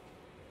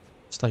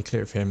 Stay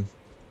clear of him.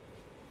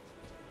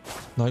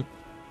 Nope.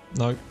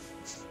 Nope.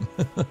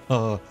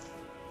 Oh,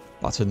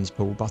 buttons,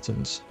 Paul,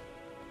 buttons.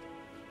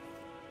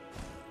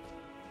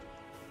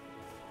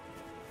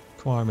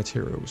 Acquire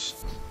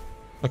materials.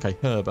 Okay,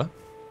 herba.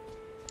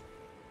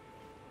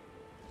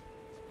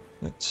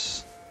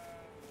 Let's...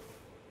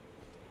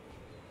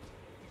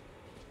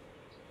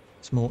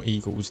 Some more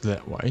eagles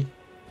that way.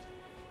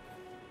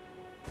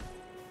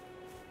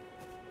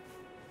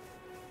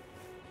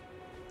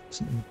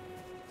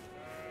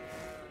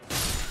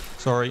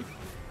 Sorry.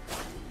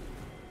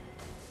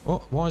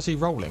 What? Why is he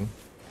rolling?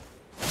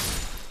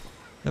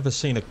 Never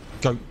seen a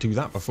goat do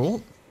that before.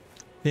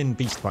 Thin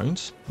beast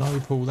bones. No,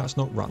 Paul, that's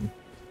not run.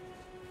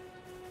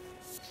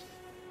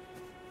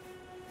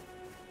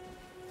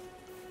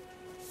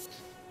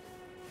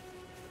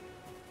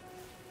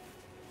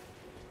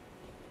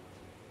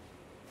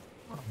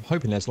 I'm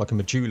hoping there's like a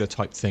medulla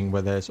type thing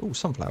where there's... Oh,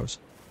 sunflowers.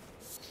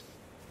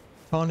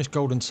 Tarnished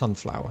golden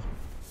sunflower.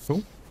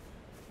 Cool.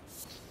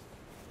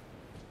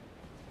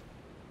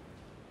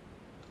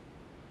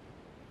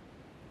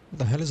 What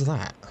the hell is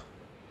that?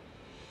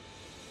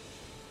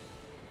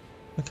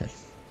 Okay.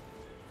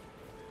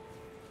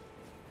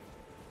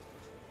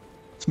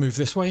 Let's move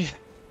this way.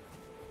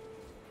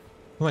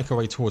 We'll make our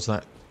way towards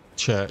that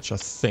church, I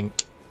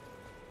think.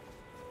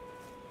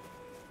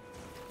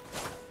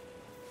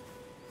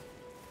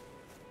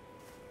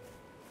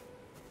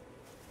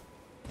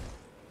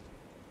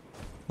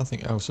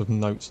 Nothing else of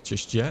note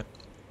just yet.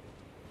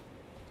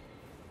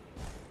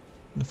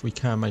 If we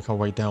can make our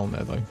way down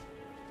there, though.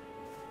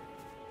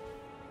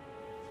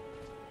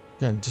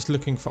 Again, just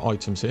looking for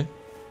items here.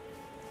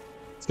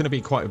 It's going to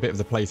be quite a bit of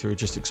the playthrough,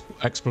 just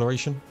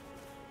exploration.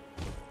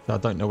 So I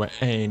don't know where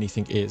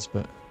anything is,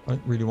 but I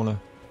don't really want to...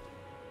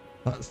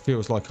 That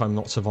feels like I'm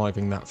not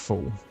surviving that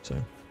full, so...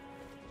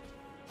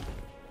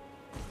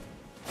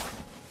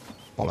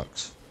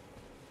 Bollocks.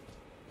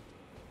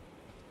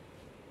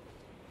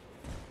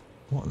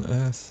 What on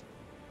earth?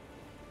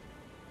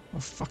 A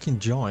fucking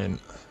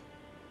giant.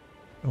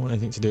 I don't want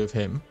anything to do with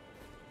him.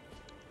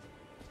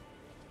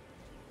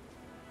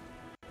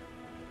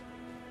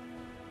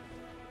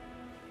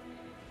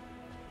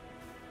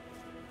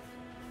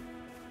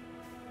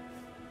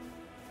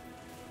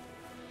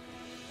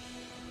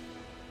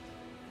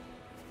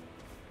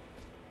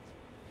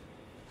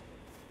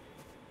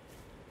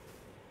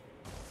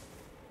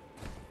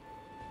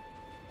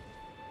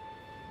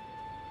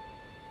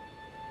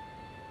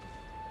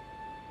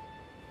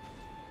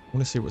 I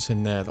want to see what's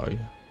in there, though.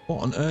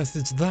 What on earth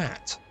is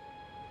that? Should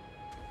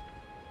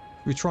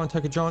we try and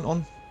take a giant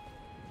on?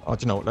 Oh,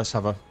 do you know what? Let's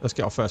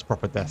get our first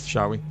proper death,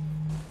 shall we?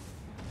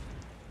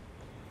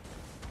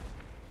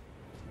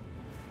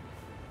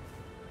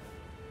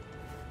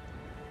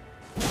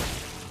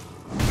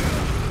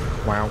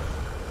 Wow.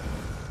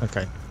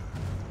 Okay.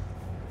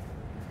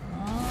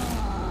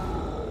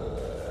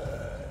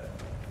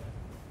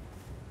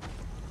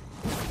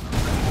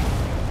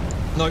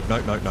 Nope,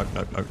 nope, nope, nope,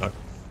 nope, nope, nope.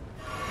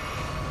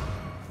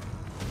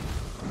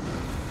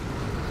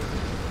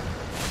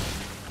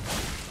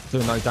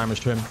 Doing no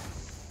damage to him.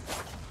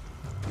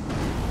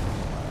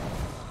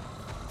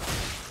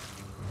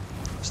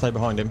 Stay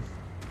behind him.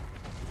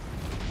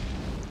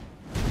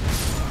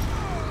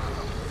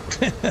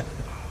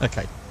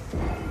 Okay.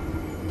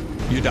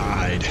 You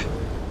died.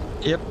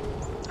 Yep.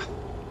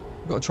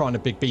 Got to try on a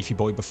big beefy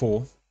boy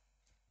before.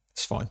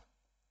 It's fine.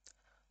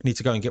 I need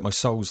to go and get my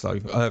souls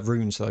though.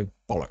 Runes though.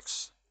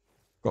 Bollocks.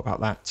 Forgot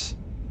about that.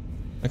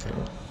 Okay.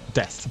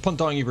 Death. Upon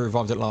dying, you were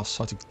revived at last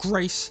sight of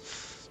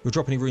grace. You'll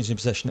drop any runes in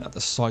possession at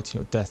the site of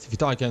your death. If you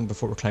die again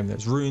before reclaiming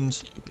those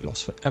runes, you'll be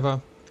lost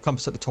forever. The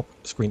compass at the top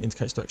of the screen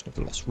indicates the direction of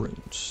the lost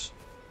runes.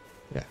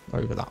 Yeah,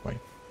 over that way.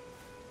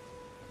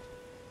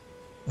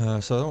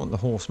 So I don't want the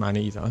horseman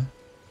either.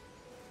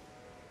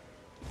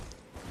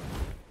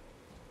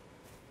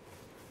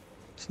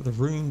 So the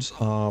runes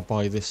are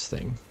by this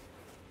thing.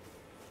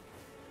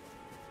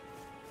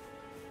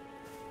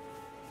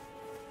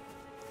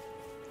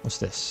 What's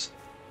this?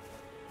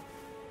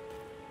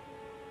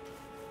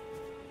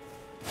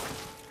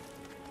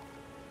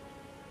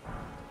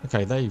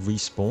 Okay, they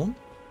respawn.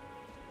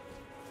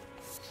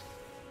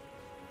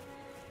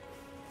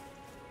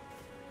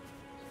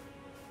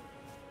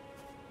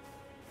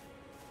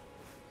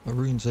 The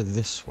runes are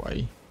this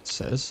way, it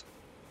says.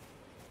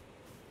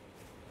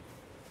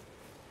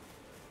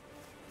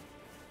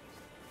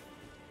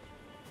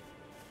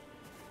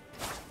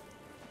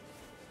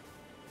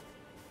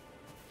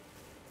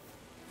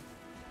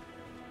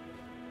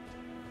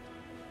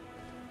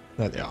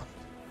 There they are.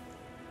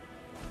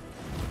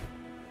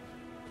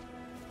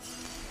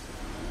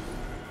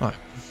 Right.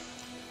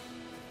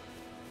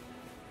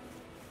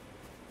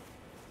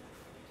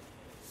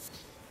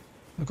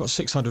 I've got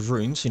 600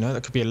 runes, you know,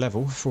 that could be a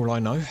level for all I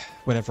know,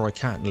 whenever I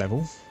can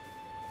level.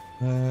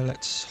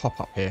 Let's hop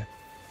up here.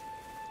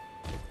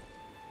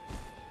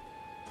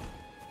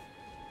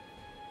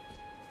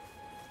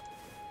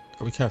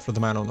 Gotta be careful of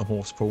the man on the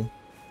horse, Paul.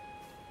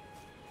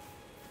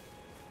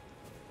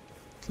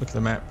 Look at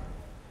the map.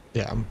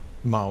 Yeah, I'm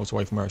miles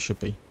away from where I should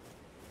be.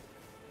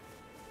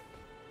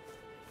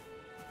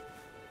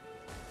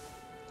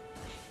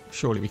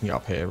 Surely we can get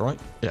up here, right?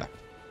 Yeah.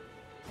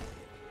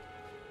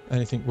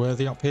 Anything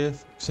worthy up here?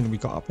 Something we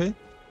got up here?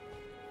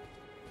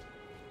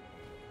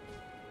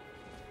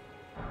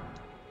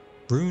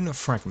 Rune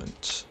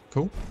fragment.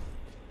 Cool.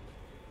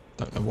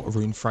 Don't know what a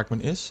rune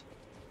fragment is.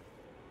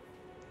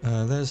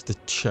 There's the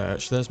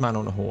church. There's man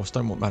on a horse.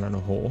 Don't want man on a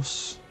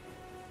horse.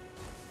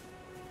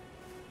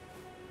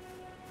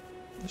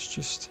 Let's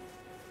just...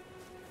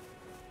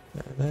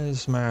 Yeah,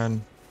 there's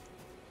man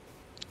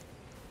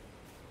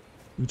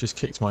who just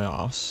kicked my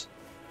ass.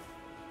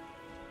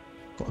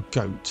 Got a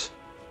goat.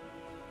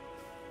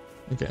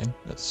 Again,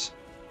 let's...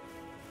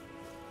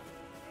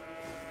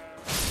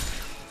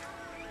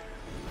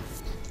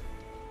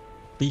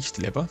 Beast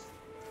liver.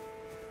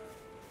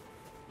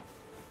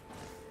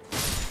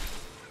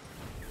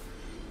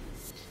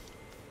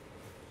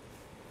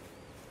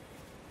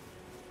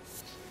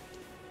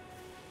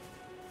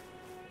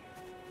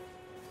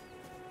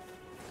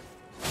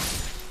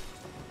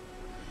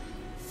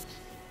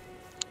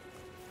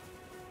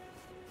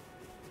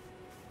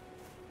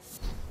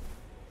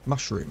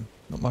 Mushroom.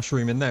 Not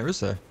mushroom in there, is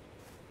there?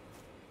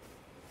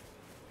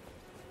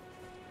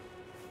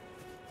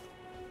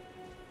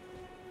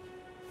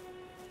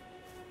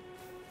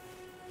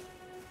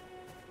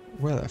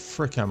 Where the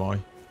frick am I?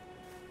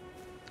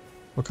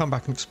 We'll come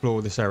back and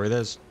explore this area.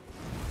 There's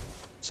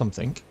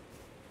something.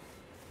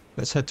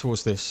 Let's head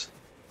towards this.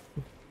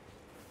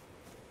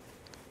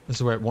 This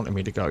is where it wanted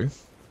me to go.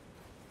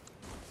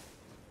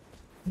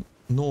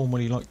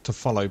 Normally like to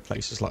follow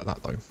places like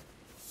that though.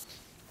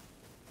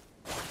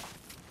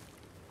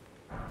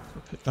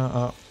 Pick that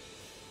up.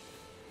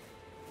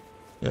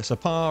 Yeah, so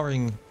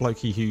barring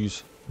blokey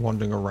who's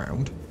wandering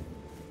around.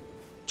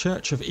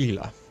 Church of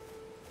Ela.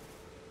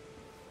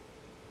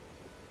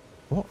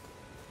 What?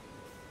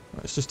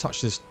 Right, let's just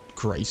touch this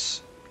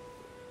grace.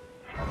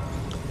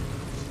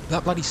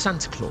 That bloody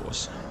Santa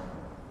Claus.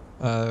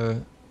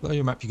 On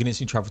your map you can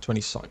instantly travel to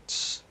any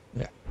sites.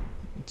 Yeah,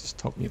 it just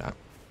told me that.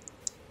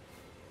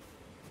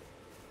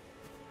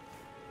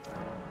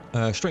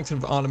 Strengthen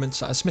of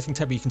armaments. At a smithing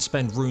table you can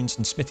spend runes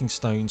and smithing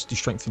stones to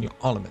strengthen your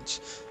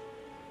armaments.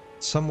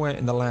 Somewhere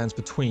in the lands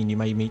between you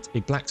may meet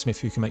a blacksmith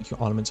who can make your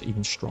armaments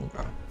even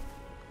stronger.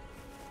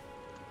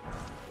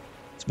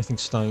 Smithing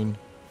stone.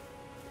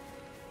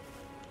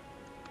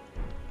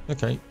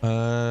 Okay,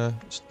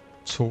 let's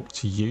talk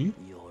to you.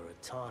 You're a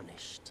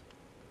Tarnished.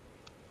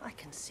 I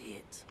can see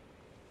it.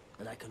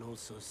 And I can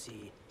also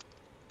see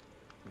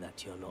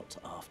that you're not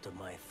after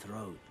my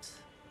throat.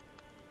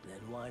 Then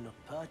why not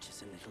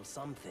purchase a little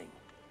something?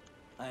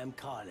 I am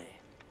Kale,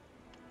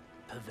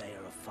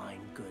 purveyor of fine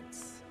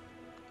goods.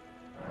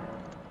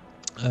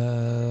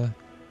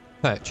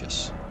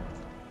 Purchase.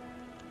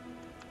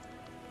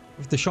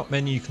 With the shop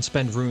menu you can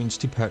spend runes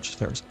to purchase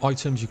various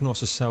items. You can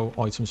also sell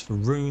items for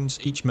runes.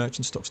 Each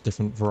merchant stocks a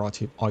different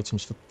variety of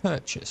items for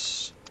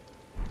purchase.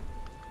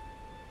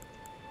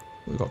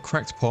 We've got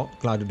cracked pot,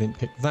 glad I didn't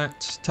pick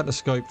that.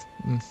 Telescope,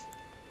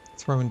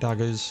 throwing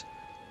daggers.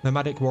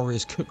 Nomadic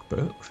warrior's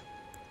cookbook.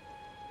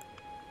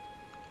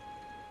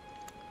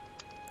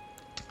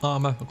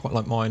 Armour, I quite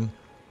like mine.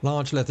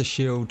 Large leather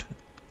shield.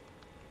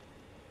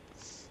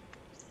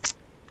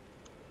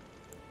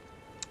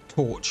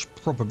 Torch,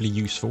 probably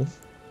useful.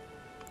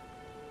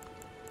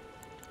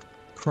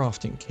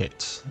 Crafting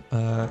kit.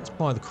 Let's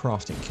buy the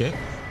crafting kit.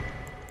 I'm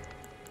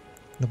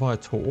gonna buy a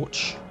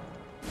torch.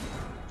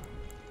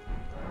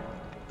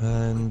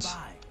 And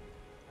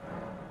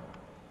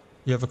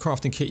you have a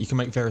crafting kit. You can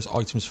make various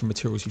items from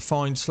materials you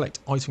find. Select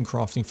item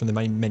crafting from the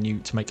main menu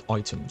to make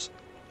items.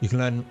 You can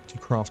learn to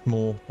craft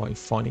more by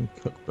finding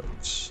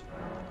cookbooks.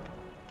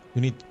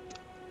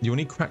 You'll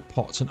need cracked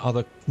pots and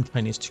other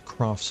containers to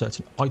craft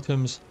certain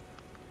items.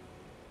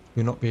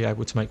 You'll not be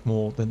able to make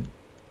more than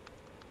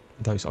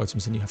those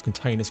items than you have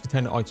containers.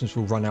 Container items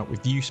will run out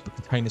with use, but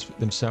containers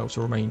themselves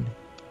will remain.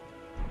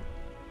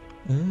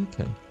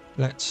 Okay,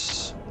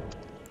 let's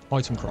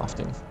item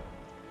crafting.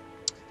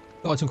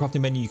 The item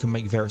crafting menu, you can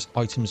make various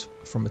items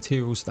from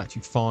materials that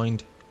you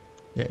find.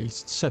 Yeah, he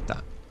said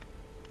that.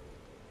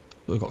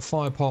 We've got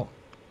fire pot,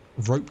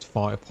 roped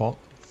fire pot,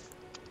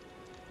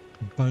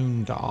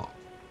 bone dart.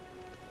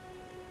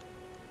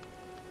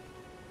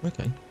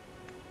 Okay.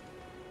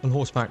 On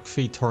horseback,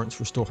 feed torrents,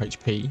 restore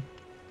HP.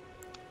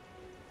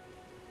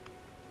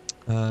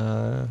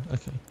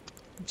 Okay.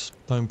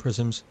 Stone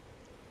prisms.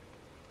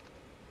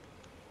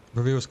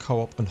 Reveals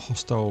co-op and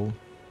hostile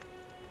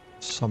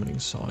summoning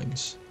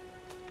signs.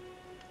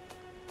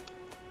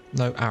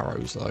 No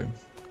arrows though.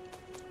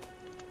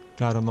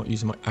 Glad I'm not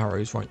using my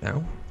arrows right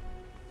now.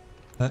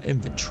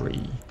 Inventory.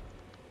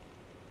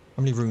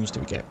 How many runes do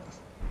we get?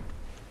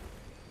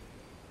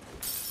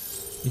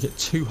 You get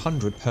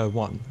 200 per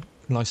one.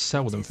 Can I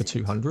sell them for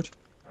 200?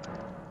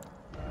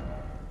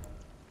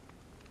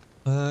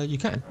 You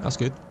can. That's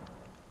good.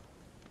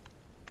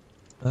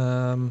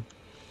 And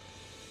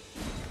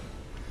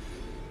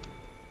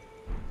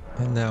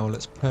now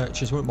let's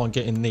purchase. Wouldn't mind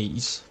getting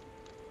these.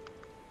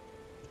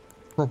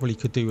 Probably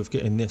could do with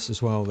getting this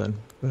as well then.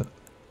 But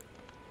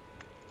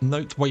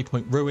note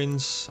waypoint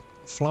ruins.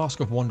 Flask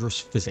of wondrous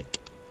physic.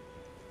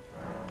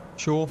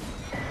 Sure.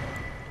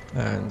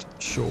 And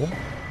sure.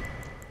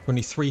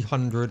 Only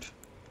 300.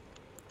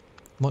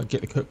 Might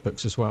get the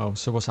cookbooks as well.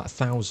 So what's that?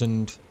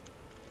 1,000.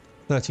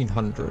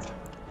 1,300.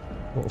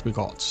 What have we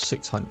got?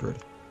 600.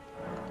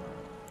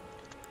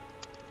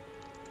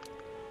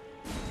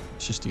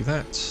 Let's just do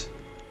that.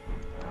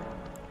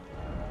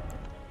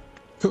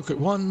 Cookbook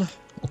 1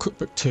 or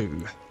cookbook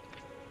 2?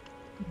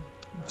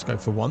 Let's go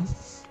for 1.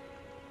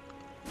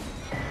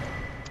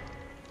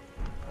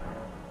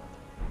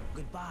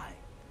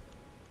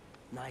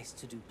 place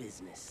to do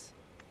business.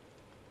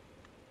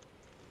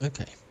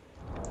 Okay.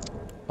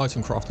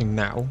 Item crafting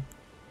now.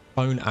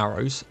 Bone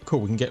arrows. Cool,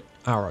 we can get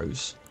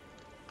arrows.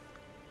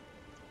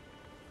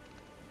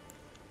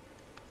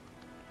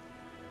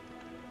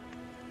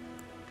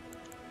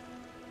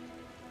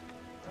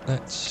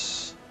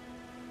 Let's...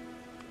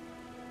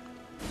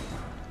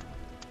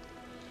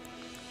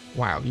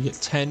 Wow, you get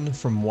 10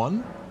 from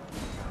 1?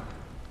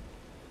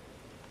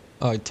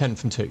 Oh, 10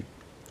 from 2.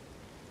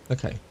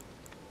 Okay.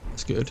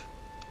 That's good.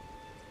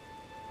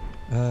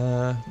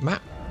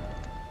 Map.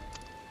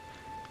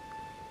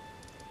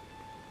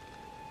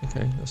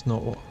 Okay, that's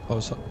not what I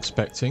was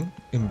expecting.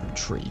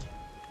 Inventory.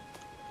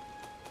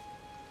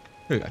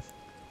 Here we go.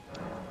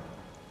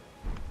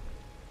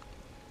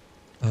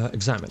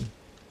 Examine.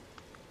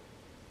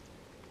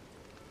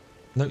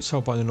 Notes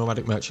held by the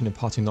nomadic merchant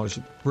imparting knowledge.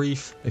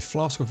 Brief. A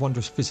flask of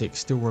wondrous physics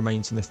still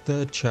remains in the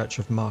third church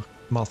of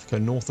Marthka,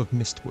 north of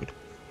Mistwood.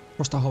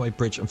 Cross the highway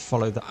bridge and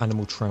follow the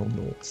animal trail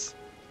north.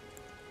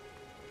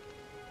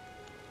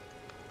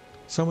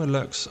 Someone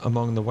lurks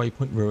among the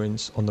waypoint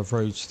ruins on the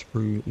roads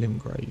through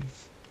Limgrave.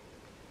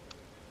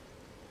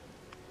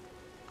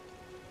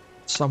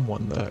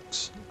 Someone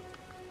lurks.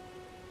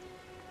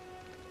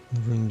 The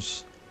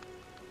ruins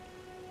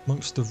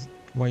amongst the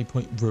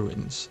waypoint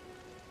ruins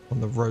on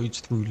the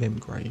roads through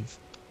Limgrave.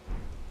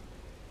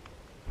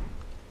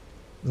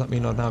 Does that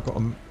mean I've now got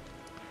a...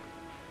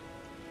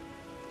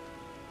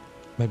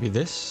 Maybe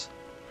this?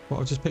 What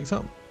I've just picked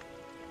up?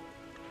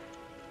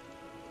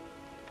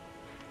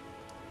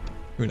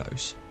 Who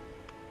knows?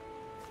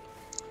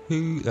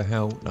 Who the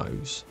hell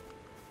knows?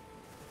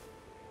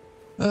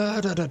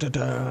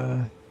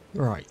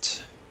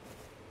 Right.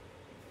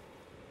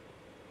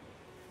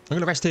 I'm going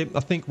to rest here. I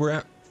think we're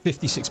at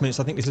 56 minutes.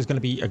 I think this is going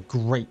to be a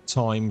great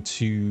time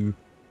to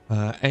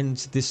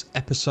end this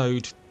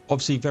episode.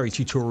 Obviously, very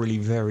tutorially,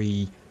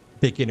 very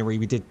beginnery.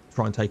 We did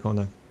try and take on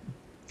a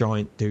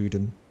giant dude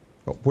and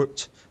got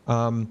whooped.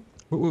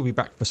 But we'll be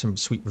back for some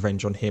sweet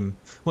revenge on him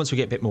once we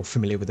get a bit more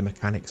familiar with the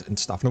mechanics and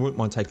stuff. And I wouldn't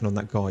mind taking on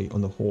that guy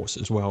on the horse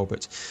as well.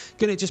 But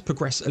going to just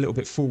progress a little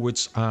bit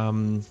forwards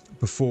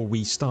before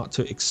we start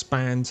to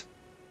expand.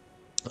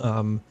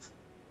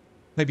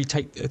 Maybe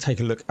take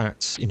a look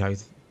at, you know,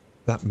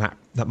 that map,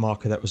 that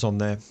marker that was on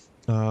there,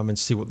 and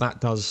see what that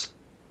does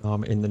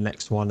in the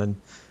next one. And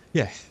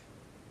yeah,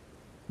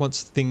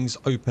 once things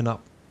open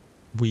up,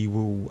 we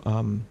will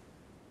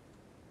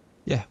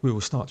we will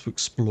start to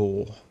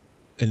explore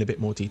in a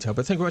bit more detail.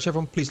 But thank you very much,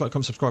 everyone. Please like,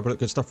 comment, subscribe, all that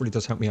good stuff really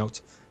does help me out.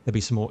 There'll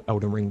be some more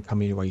Elden Ring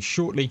coming your way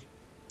shortly,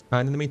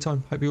 and in the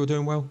meantime, hope you're all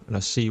doing well, and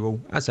I'll see you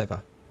all as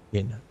ever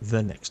in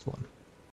the next one.